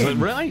saying.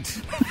 Right.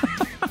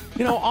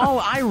 You know, all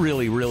I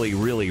really want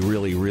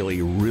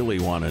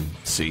to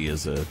see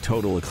is a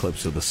total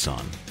eclipse of the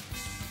sun.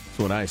 That's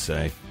what I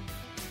say.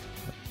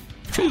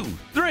 2,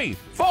 3,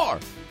 4.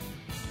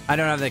 I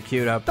don't have that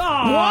queued up. Oh, what?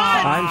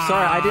 I'm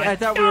sorry. I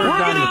thought we were done.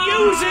 We're going to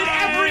use it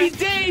every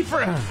day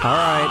for... All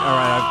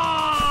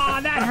right.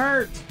 That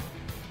hurt.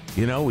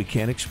 You know, we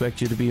can't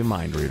expect you to be a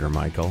mind reader,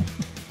 Michael.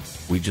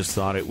 We just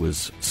thought it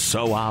was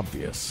so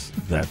obvious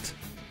that,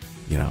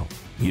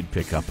 you'd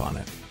pick up on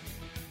it.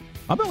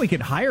 I bet we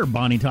could hire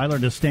Bonnie Tyler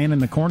to stand in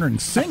the corner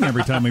and sing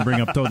every time we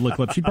bring up Total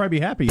Eclipse. She'd probably be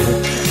happy.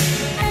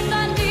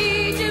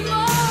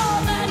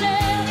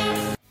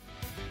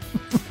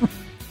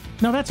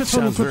 No, that's a Total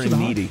Sounds Eclipse very of the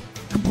needy.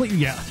 Completely,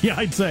 yeah,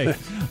 I'd say.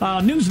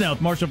 News now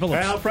with Marshall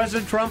Phillips. Well,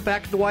 President Trump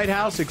back at the White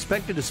House,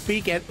 expected to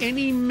speak at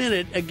any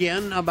minute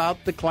again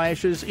about the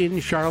clashes in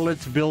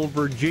Charlottesville,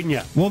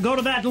 Virginia. We'll go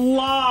to that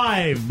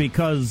live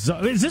because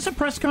is this a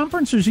press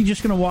conference or is he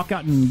just going to walk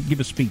out and give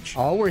a speech?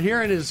 All we're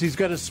hearing is he's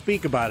going to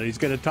speak about it. He's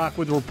going to talk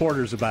with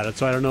reporters about it.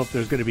 So I don't know if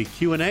there's going to be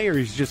Q&A or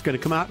he's just going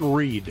to come out and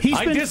read.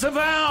 I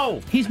disavow.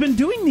 He's been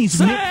doing these.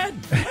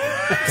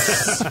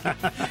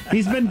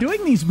 He's been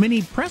doing these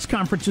mini press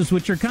conferences,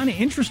 which are kind of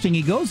interesting.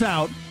 He goes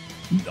out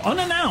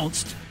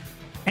unannounced,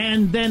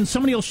 and then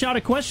somebody will shout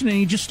a question, and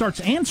he just starts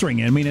answering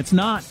it. I mean, it's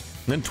not...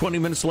 Then 20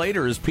 minutes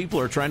later, his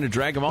people are trying to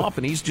drag him off,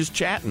 and he's just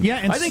chatting. Yeah,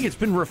 and I think it's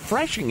been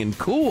refreshing and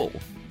cool.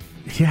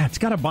 Yeah, it's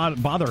got to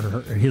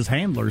bother his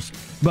handlers.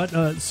 But,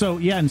 and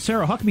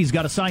Sarah Huckabee's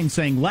got a sign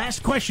saying,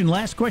 last question,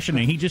 and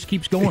he just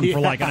keeps going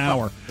for like an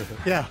hour.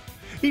 Yeah.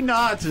 He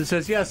nods and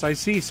says, yes, I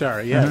see,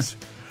 Sarah, yes.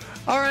 Uh-huh.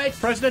 All right,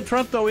 President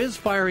Trump, though, is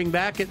firing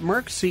back at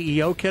Merck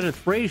CEO Kenneth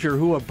Frazier,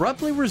 who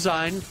abruptly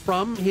resigned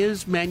from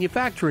his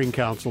manufacturing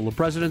council, the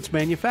president's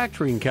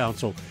manufacturing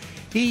council.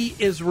 He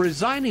is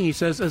resigning, he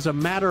says, as a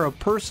matter of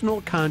personal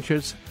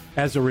conscience,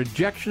 as a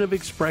rejection of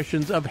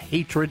expressions of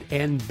hatred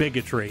and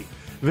bigotry.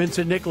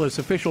 Vincent Nicholas,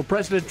 official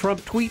President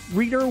Trump tweet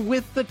reader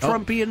with the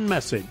Trumpian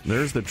message.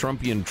 There's the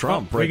Trumpian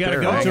Trump right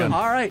there. Go to him.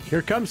 All right,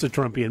 here comes the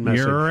Trumpian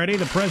message. You're ready,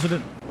 the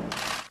president.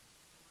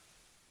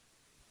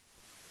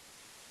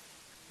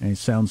 And it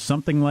sounds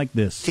something like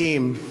this.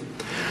 Team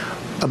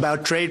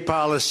about trade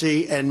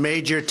policy and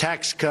major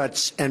tax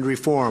cuts and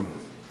reform.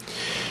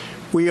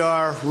 We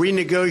are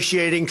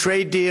renegotiating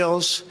trade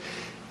deals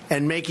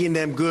and making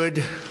them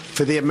good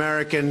for the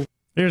American.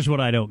 Here's what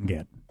I don't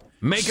get.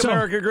 Make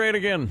America great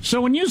again.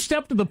 So when you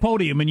step to the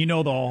podium and you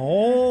know the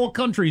whole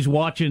country's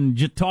watching,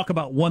 just talk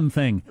about one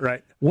thing.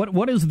 Right.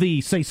 What is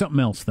the say something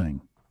else thing?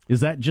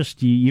 Is that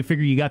just you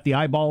figure you got the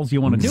eyeballs,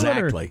 you want to do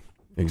it? Or?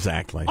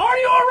 Exactly. Are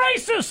you a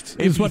racist?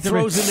 If he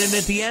throws it in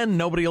at the end,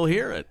 nobody will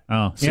hear it.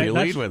 Oh, so you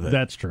lead with it.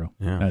 That's true.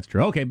 Yeah. That's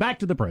true. Okay, back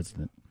to the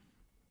president.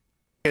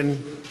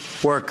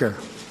 Worker,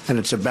 and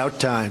it's about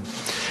time.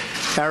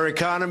 Our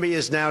economy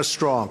is now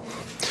strong.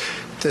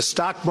 The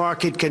stock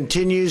market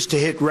continues to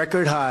hit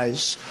record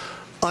highs.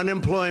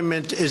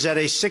 Unemployment is at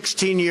a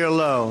 16-year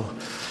low,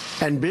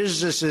 and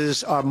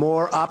businesses are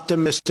more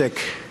optimistic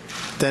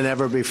than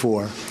ever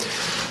before.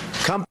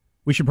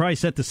 We should probably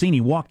set the scene. He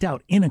walked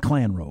out in a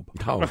Klan robe.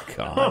 Oh,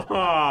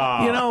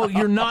 God.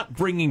 You're not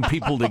bringing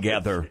people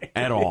together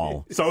at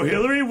all. So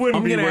Hillary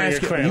wouldn't be wearing a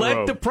Klan robe.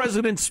 Let the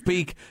president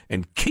speak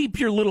and keep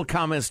your little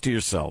comments to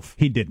yourself.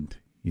 He didn't.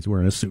 He's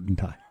wearing a suit and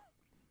tie.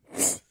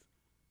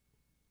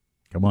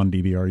 Come on,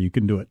 DVR. You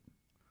can do it.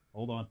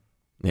 Hold on.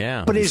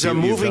 Yeah. Companies are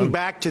moving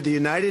back to the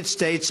United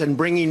States and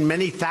bringing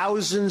many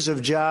thousands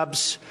of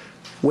jobs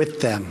with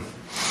them.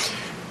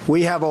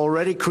 We have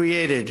already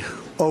created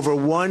over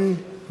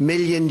 1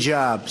 million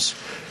jobs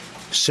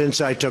since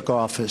I took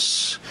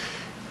office.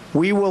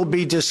 We will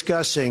be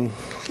discussing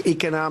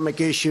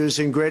economic issues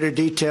in greater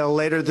detail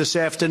later this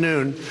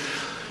afternoon.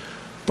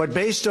 But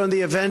based on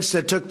the events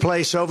that took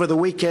place over the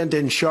weekend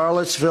in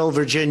Charlottesville,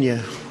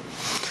 Virginia,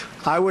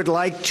 I would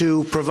like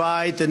to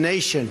provide the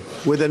nation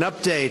with an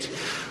update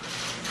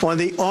on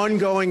the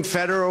ongoing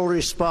federal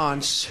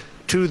response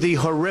to the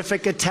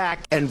horrific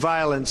attack and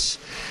violence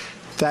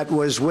that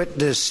was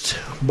witnessed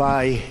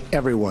by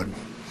everyone.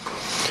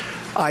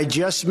 I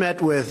just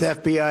met with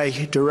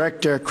FBI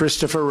Director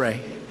Christopher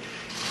Wray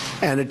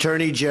and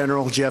Attorney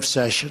General Jeff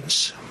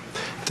Sessions.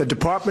 The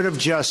Department of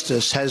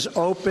Justice has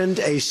opened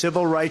a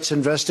civil rights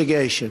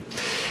investigation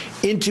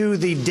into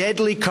the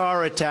deadly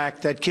car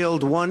attack that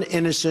killed one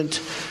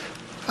innocent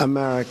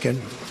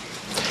American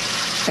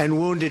and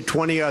wounded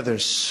 20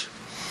 others.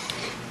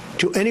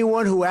 To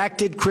anyone who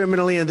acted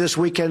criminally in this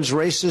weekend's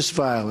racist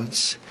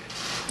violence,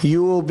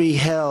 you will be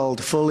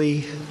held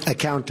fully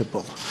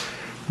accountable.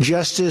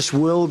 Justice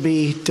will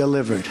be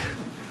delivered.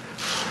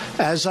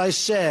 As I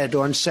said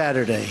on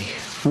Saturday,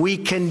 we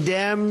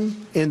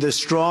condemn in the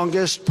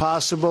strongest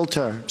possible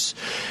terms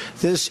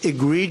this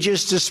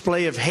egregious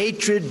display of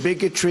hatred,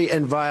 bigotry,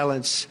 and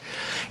violence.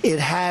 It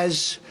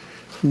has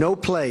no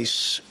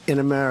place in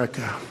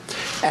America.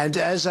 And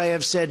as I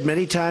have said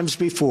many times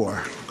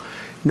before,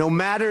 no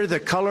matter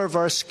the color of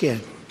our skin,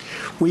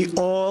 we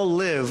all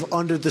live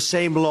under the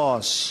same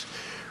laws.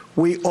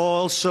 We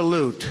all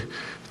salute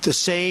the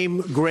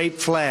same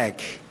great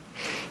flag.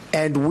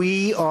 And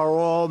we are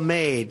all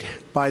made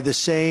by the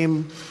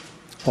same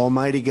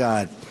Almighty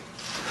God.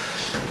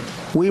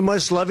 We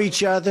must love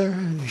each other,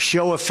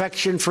 show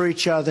affection for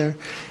each other,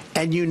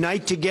 and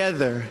unite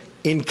together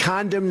in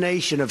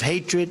condemnation of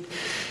hatred,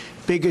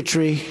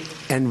 bigotry,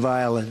 and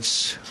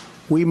violence.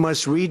 We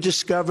must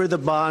rediscover the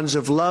bonds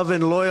of love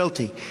and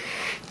loyalty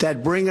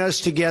that bring us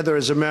together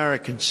as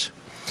Americans.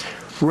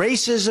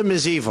 Racism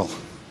is evil,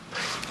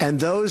 and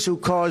those who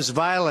cause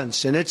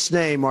violence in its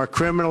name are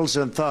criminals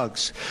and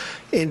thugs,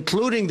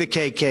 including the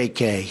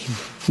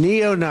KKK,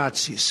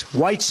 neo-Nazis,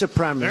 white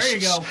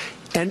supremacists,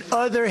 and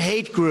other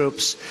hate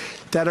groups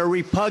that are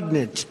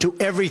repugnant to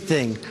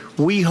everything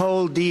we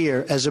hold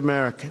dear as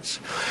Americans.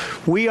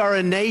 We are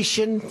a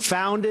nation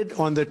founded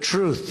on the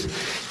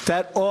truth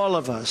that all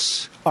of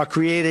us are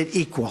created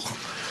equal.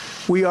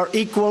 We are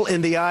equal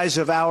in the eyes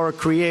of our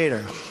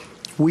Creator.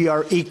 We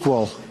are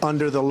equal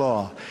under the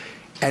law,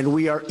 and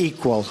we are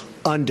equal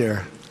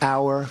under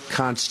our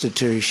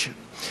Constitution.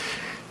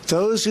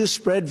 Those who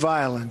spread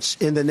violence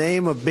in the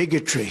name of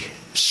bigotry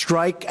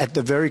strike at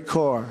the very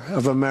core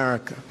of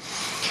America.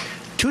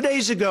 2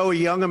 days ago, a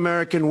young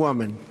American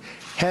woman,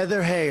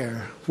 Heather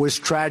Heyer, was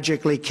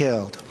tragically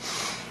killed.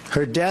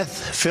 Her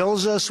death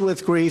fills us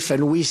with grief,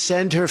 and we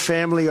send her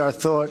family our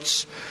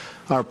thoughts,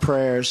 our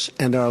prayers,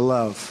 and our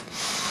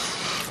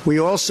love. We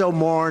also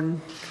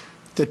mourn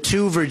the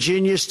 2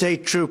 Virginia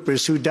state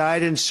troopers who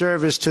died in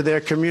service to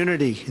their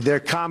community, their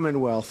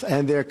Commonwealth,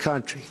 and their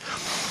country.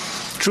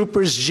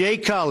 Troopers Jay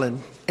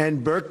Cullen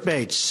and Burt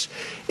Bates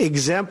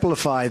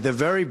exemplify the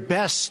very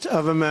best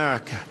of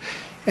America,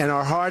 and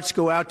our hearts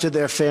go out to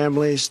their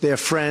families, their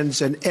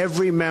friends, and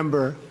every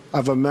member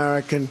of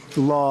American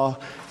law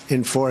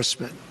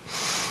enforcement.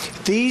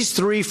 These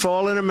 3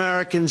 fallen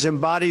Americans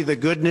embody the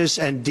goodness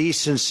and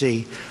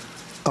decency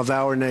of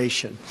our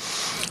nation.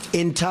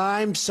 In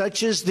times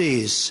such as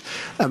these,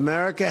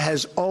 America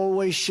has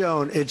always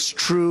shown its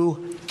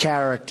true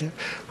character,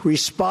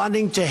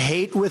 responding to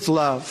hate with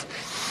love,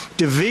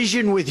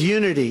 division with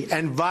unity,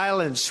 and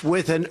violence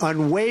with an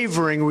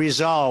unwavering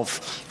resolve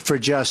for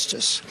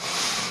justice.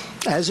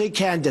 As a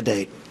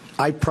candidate,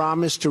 I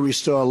promise to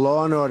restore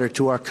law and order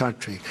to our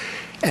country,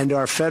 and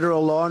our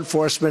federal law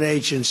enforcement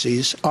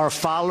agencies are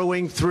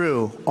following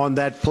through on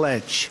that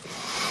pledge.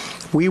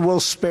 We will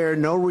spare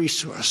no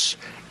resource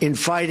in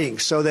fighting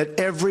so that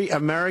every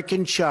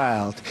American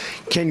child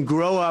can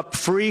grow up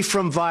free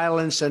from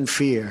violence and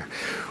fear.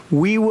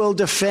 We will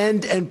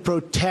defend and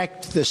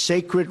protect the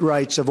sacred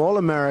rights of all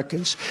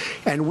Americans,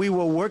 and we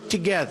will work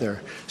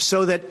together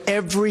so that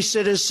every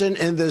citizen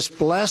in this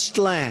blessed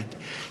land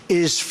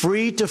is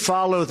free to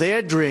follow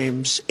their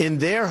dreams in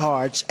their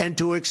hearts and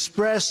to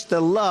express the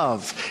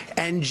love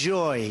and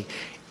joy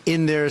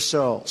in their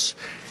souls.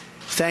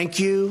 Thank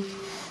you.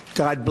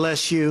 God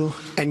bless you,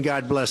 and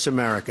God bless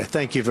America.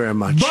 Thank you very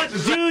much. But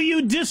do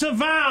you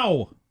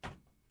disavow?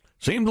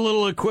 Seemed a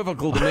little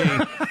equivocal to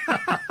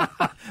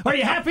me. Are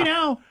you happy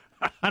now?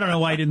 I don't know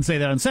why he didn't say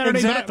that on Saturday,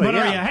 Exactly, but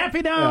are you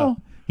happy now? Yeah.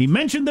 He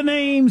mentioned the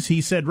names. He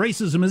said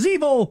racism is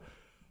evil.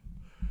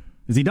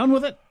 Is he done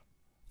with it?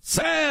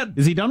 Sad.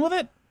 Is he done with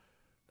it?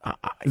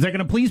 Is that going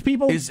to please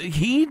people? Is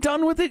he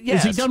done with it?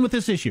 Yes. Is he done with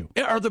this issue?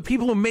 Are the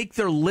people who make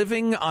their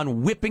living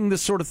on whipping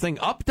this sort of thing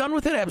up done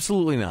with it?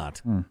 Absolutely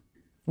not.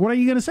 What are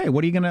you going to say?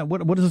 What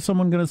is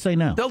someone going to say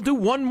now? They'll do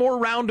one more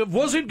round of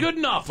 "Was it good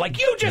enough?" like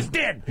you just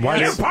did.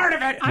 You're part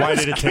of it. Why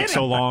did it take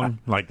so long?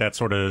 Like that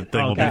sort of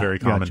thing will be very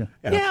common. Gotcha.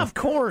 Yeah, of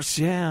course.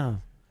 Yeah.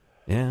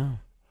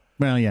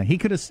 Well, yeah, he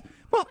could have.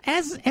 Well,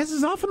 as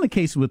is often the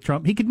case with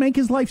Trump, he could make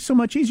his life so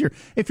much easier.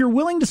 If you're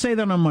willing to say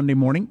that on Monday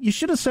morning, you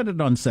should have said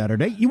it on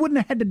Saturday. You wouldn't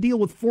have had to deal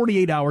with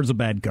 48 hours of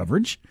bad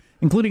coverage,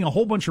 including a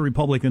whole bunch of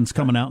Republicans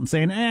coming out and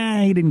saying,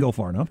 he didn't go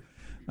far enough.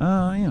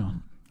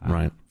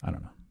 Right. I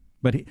don't know.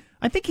 But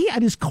I think he,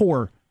 at his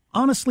core,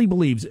 honestly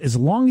believes as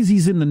long as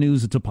he's in the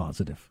news, it's a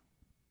positive,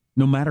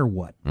 no matter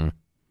what.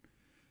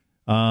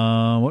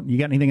 What you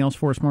got anything else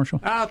for us, Marshall?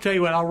 I'll tell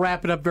you what, I'll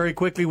wrap it up very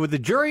quickly with the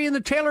jury in the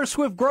Taylor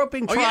Swift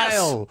groping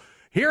trial. Yes.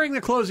 Hearing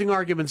the closing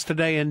arguments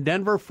today in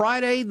Denver,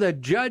 Friday, the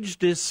judge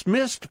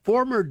dismissed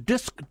former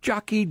disc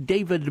jockey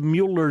David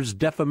Mueller's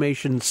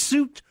defamation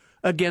suit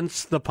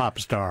against the pop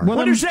star.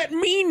 What does that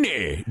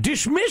mean?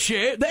 Dismiss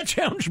it? That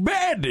sounds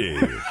bad.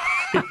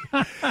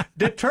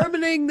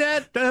 Determining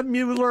that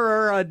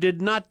Mueller did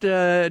not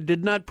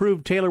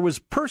prove Taylor was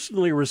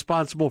personally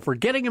responsible for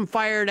getting him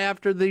fired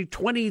after the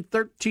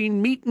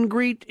 2013 meet and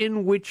greet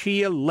in which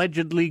he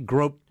allegedly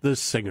groped the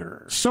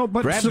singer.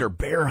 Grabbed her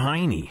bare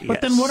hiney. But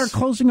then what are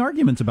closing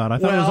arguments about? I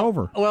thought it was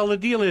over. Well, the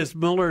deal is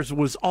Mueller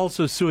was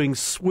also suing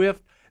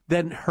Swift,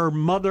 then her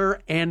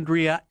mother,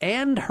 Andrea,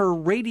 and her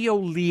radio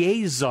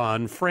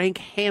liaison, Frank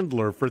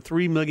Handler, for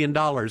 $3 million.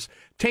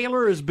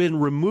 Taylor has been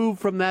removed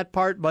from that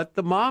part, but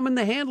the mom and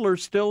the handler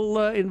still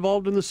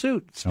involved in the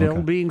suit,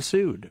 still being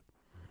sued.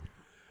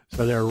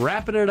 So they're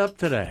wrapping it up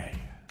today.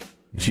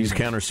 She's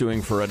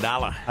countersuing for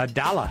 $1.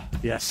 $1,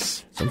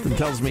 yes. Something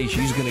tells me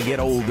she's going to get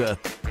old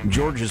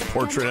George's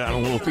portrait on a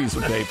little piece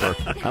of paper.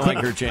 I like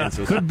her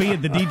chances. Could be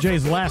at the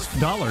DJ's last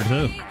dollar,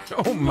 too.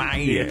 Oh, my.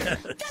 Yeah.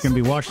 He's going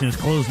to be washing his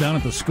clothes down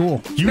at the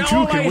school. You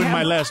too can win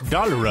my last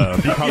dollar,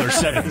 B-Collar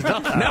 7.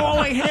 Now all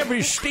I have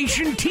is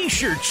station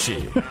T-shirts.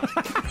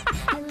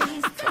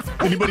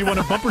 Anybody want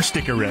a bumper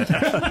sticker?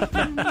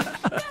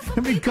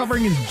 He'll be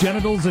covering his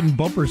genitals in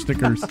bumper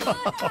stickers.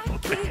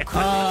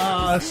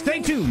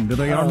 Stay tuned to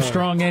the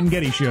Armstrong and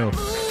Getty Show.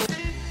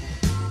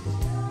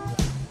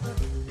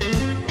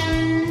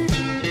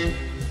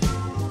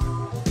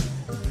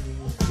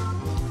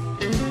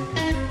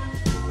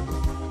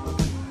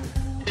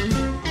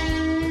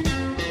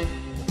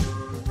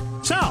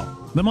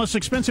 So, the most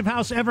expensive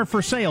house ever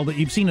for sale that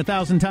you've seen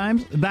 1,000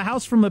 times, the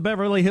house from the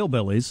Beverly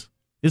Hillbillies,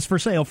 is for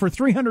sale for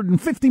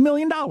 $350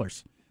 million.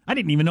 I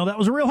didn't even know that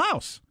was a real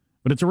house,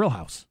 but it's a real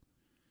house.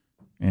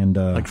 And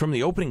like from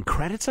the opening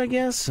credits, I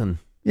guess? And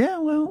yeah,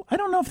 well, I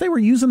don't know if they were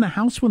using the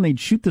house when they'd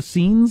shoot the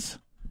scenes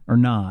or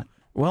not.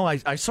 Well,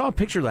 I saw a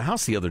picture of the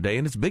house the other day,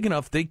 and it's big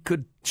enough they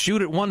could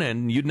shoot at one end,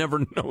 and you'd never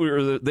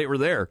know they were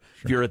there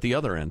if you're at the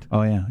other end.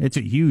 Oh, yeah. It's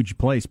a huge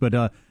place, but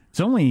it's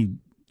only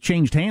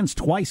changed hands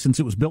twice since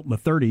it was built in the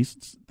 30s.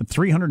 It's the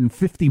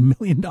 $350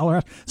 million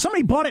house.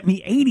 Somebody bought it in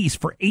the 80s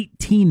for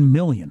 $18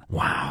 million.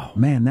 Wow.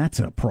 Man, that's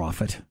a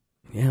profit.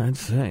 Yeah, I'd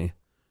say.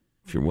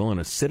 If you're willing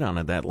to sit on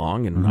it that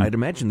long, and I'd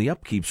imagine the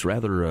upkeep's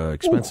rather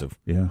expensive.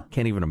 Ooh, yeah.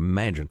 Can't even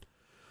imagine.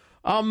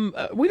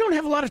 We don't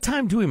have a lot of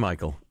time, do we,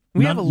 Michael?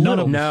 We have a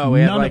little. No,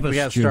 we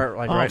got to start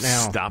right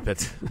now. Stop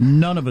it.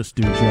 None of us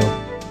do,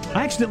 Joe.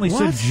 I accidentally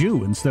said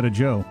Jew instead of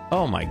Joe.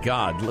 Oh, my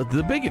God.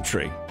 The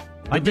bigotry.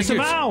 I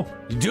disavow.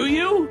 Do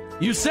you?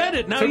 You said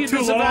it. Now you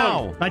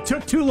disavow. I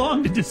took too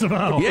long to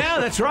disavow. Yeah,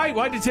 that's right.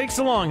 Why'd it take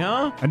so long,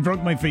 huh? I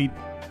broke my feet.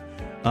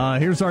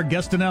 Here's our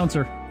guest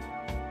announcer.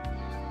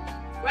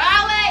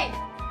 Rowley!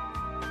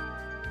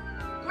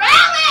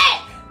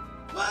 Rowley!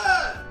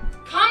 What?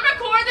 Come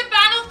record the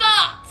final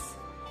thoughts.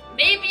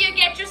 Maybe you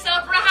get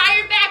yourself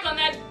hired back on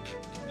that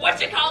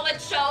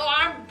show,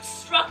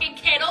 Armstrong and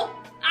Kettle.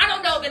 I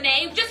don't know the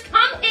name. Just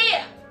come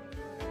here.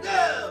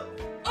 No.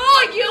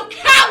 Oh, you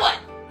coward!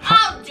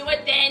 I'll do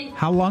it then.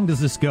 How long does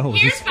this go?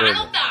 Here's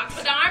final thoughts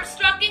with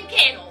Armstrong and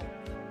Kettle.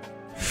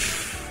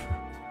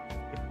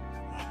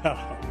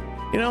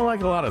 You know,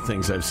 like a lot of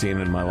things I've seen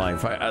in my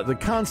life, the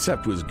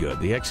concept was good.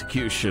 The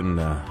execution,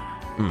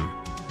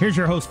 Here's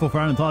your host for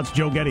Final Thoughts,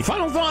 Joe Getty.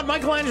 Final thought,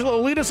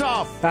 Michelangelo, lead us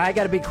off. I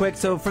got to be quick.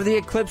 So for the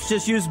eclipse,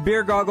 just use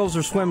beer goggles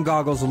or swim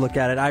goggles to look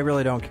at it. I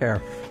really don't care.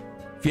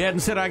 If you hadn't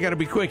said I got to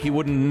be quick, you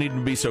wouldn't need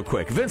to be so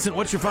quick. Vincent,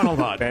 what's your final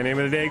thought? Band name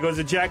of the day goes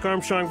to Jack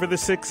Armstrong for the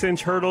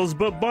 6-inch hurdles,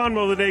 but Bond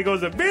of the day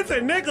goes to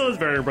Vincent Nicholas,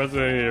 very impressive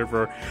here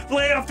for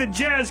lay off the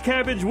Jazz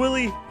Cabbage,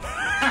 Willie.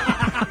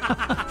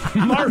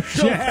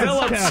 Marshall Jazz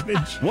Phillips,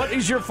 Cabbage. what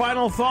is your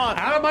final thought?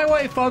 Out of my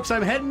way, folks.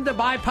 I'm heading to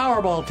buy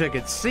Powerball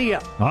tickets. See ya.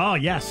 Oh,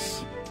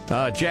 yes.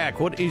 Jack,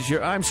 what is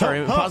your... I'm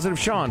sorry, Positive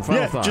Sean,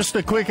 final thought. Just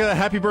a quick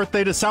happy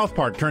birthday to South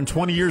Park. Turned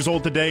 20 years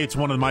old today. It's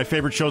one of my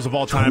favorite shows of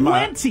all time.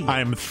 20? I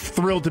am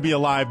thrilled to be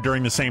alive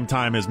during the same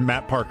time as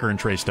Matt Parker and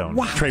Trey Stone.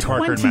 Wow, Trey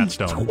Parker and Matt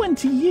Stone.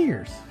 20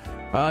 years.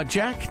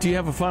 Jack, do you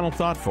have a final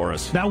thought for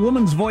us? That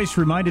woman's voice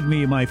reminded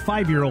me of my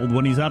 5-year-old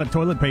when he's out of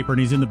toilet paper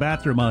and he's in the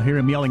bathroom. I'll hear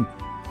him yelling,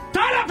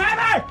 "Toilet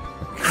paper!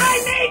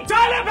 I need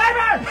toilet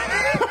paper!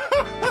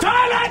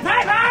 Toilet paper!"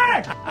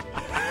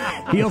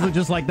 He yells it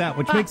just like that,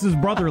 which makes his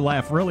brother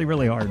laugh really,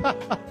 really hard.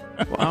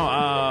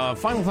 Well,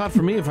 final thought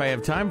for me, if I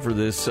have time for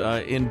this.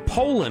 In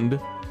Poland,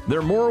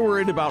 they're more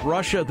worried about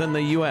Russia than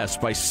the U.S.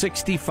 by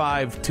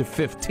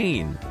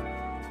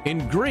 65-15.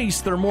 In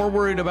Greece, they're more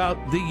worried about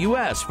the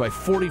U.S. by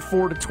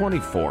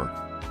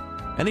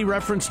 44-24. Any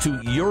reference to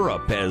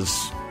Europe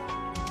as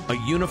a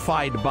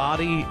unified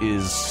body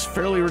is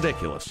fairly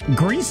ridiculous.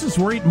 Greece is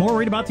more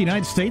worried about the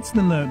United States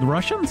than the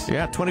Russians?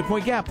 Yeah,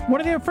 20-point gap.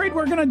 What are they afraid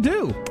we're going to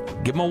do?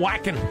 Give them a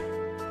whacking.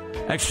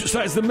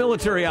 Exercise the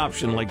military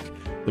option like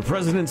the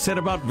president said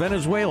about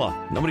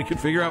Venezuela. Nobody could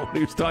figure out what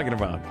he was talking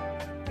about.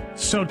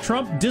 So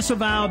Trump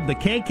disavowed the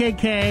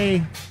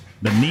KKK,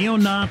 the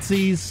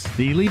neo-Nazis.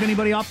 Did he leave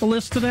anybody off the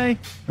list today?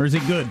 Or is he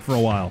good for a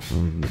while?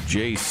 The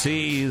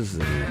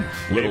JCs,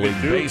 Little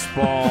League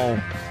Baseball.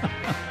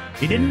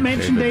 He didn't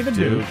mention David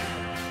Duke.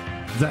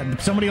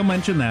 Somebody will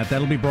mention that.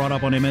 That'll be brought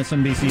up on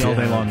MSNBC all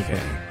day long.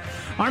 Okay.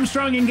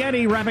 Armstrong and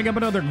Getty wrapping up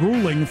another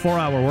grueling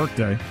 4-hour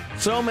workday.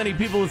 So many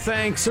people to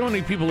thank, so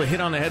many people to hit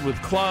on the head with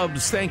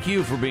clubs. Thank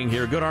you for being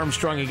here. Go to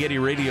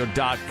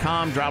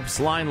ArmstrongandGettyRadio.com. Drop us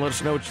a line. Let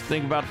us know what you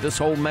think about this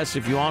whole mess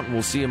if you want.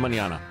 We'll see you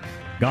mañana.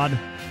 God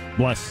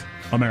bless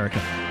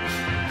America.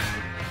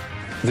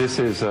 This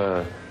is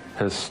a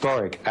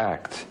historic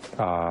act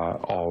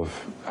of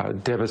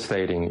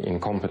devastating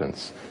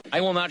incompetence. I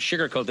will not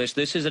sugarcoat this.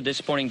 This is a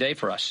disappointing day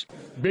for us.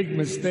 Big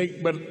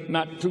mistake, but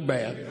not too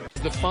bad.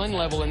 The fun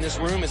level in this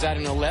room is at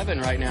an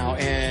 11 right now,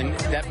 and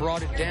that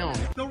brought it down.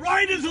 The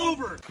ride is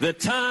over. The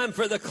time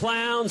for the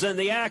clowns and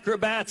the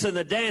acrobats and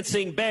the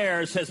dancing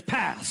bears has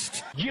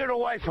passed. Get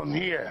away from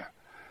here.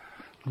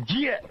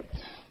 Get.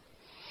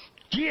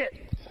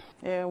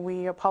 And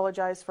we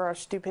apologize for our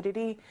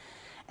stupidity,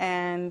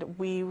 and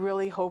we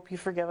really hope you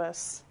forgive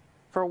us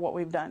for what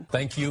we've done.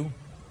 Thank you,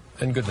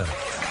 and good night.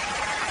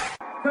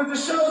 Because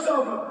the show's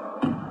over.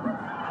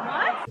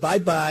 What?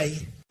 Bye-bye.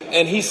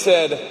 And he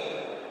said,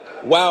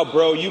 wow,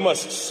 bro, you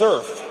must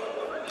surf.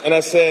 And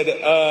I said,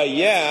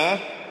 yeah.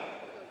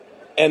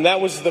 And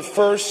that was the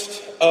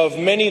first of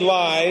many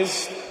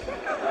lies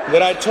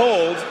that I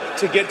told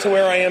to get to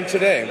where I am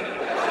today.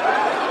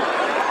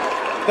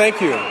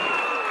 Thank you.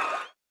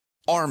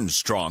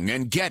 Armstrong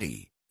and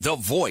Getty, the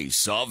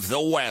voice of the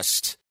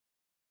West.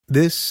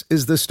 This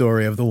is the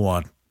story of the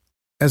one.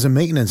 As a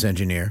maintenance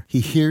engineer,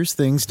 he hears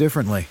things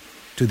differently.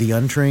 To the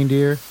untrained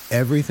ear,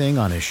 everything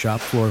on his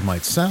shop floor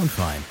might sound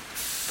fine,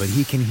 but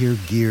he can hear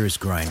gears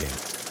grinding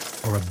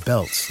or a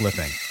belt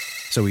slipping.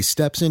 So he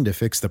steps in to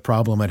fix the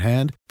problem at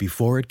hand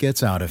before it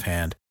gets out of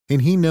hand.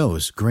 And he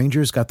knows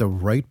Grainger's got the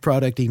right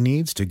product he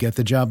needs to get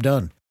the job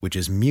done, which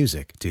is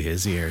music to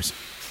his ears.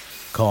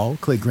 Call,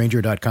 click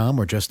Grainger.com,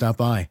 or just stop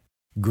by.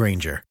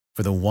 Grainger,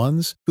 for the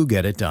ones who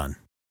get it done.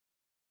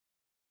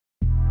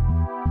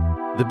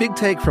 The Big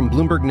Take from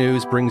Bloomberg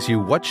News brings you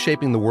what's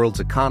shaping the world's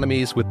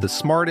economies with the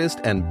smartest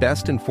and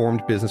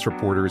best-informed business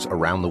reporters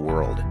around the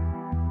world.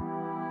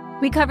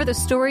 We cover the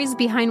stories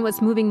behind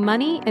what's moving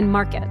money and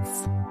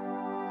markets,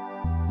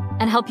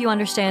 and help you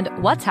understand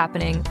what's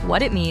happening,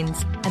 what it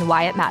means, and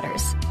why it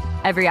matters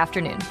every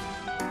afternoon.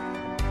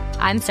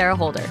 I'm Sarah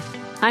Holder.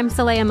 I'm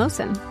Saleha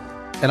Mohsin.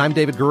 And I'm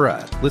David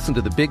Gura. Listen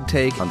to The Big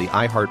Take on the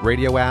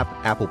iHeartRadio app,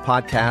 Apple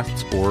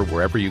Podcasts, or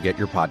wherever you get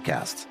your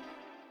podcasts.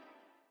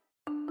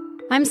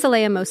 I'm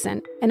Saleha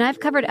Mohsin, and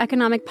I've covered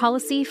economic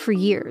policy for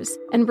years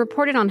and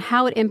reported on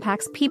how it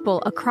impacts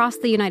people across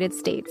the United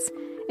States.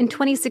 In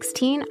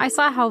 2016, I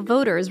saw how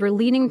voters were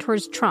leaning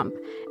towards Trump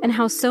and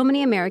how so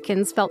many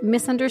Americans felt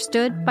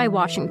misunderstood by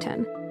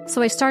Washington.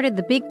 So I started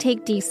The Big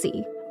Take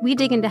DC. We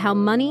dig into how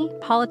money,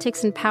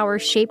 politics, and power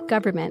shape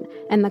government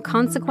and the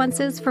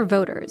consequences for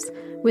voters.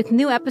 With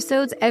new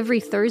episodes every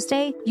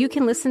Thursday, you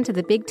can listen to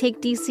The Big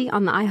Take DC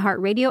on the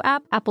iHeartRadio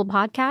app, Apple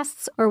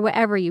Podcasts, or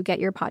wherever you get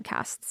your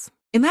podcasts.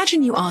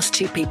 Imagine you ask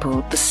two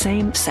people the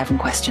same 7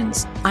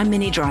 questions. I'm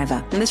Minnie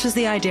Driver, and this was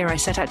the idea I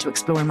set out to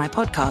explore in my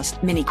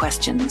podcast, Minnie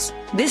Questions.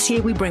 This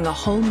year, we bring a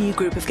whole new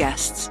group of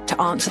guests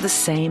to answer the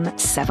same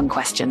 7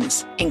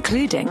 questions,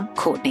 including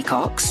Courtney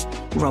Cox,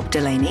 Rob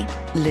Delaney,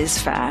 Liz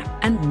Phair,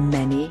 and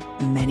many,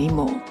 many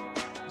more.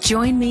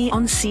 Join me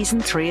on Season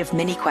 3 of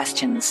Minnie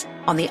Questions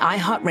on the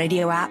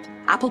iHeartRadio app,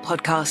 Apple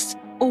Podcasts,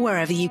 or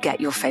wherever you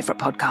get your favorite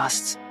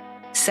podcasts.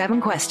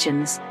 7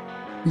 questions,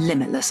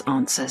 limitless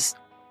answers.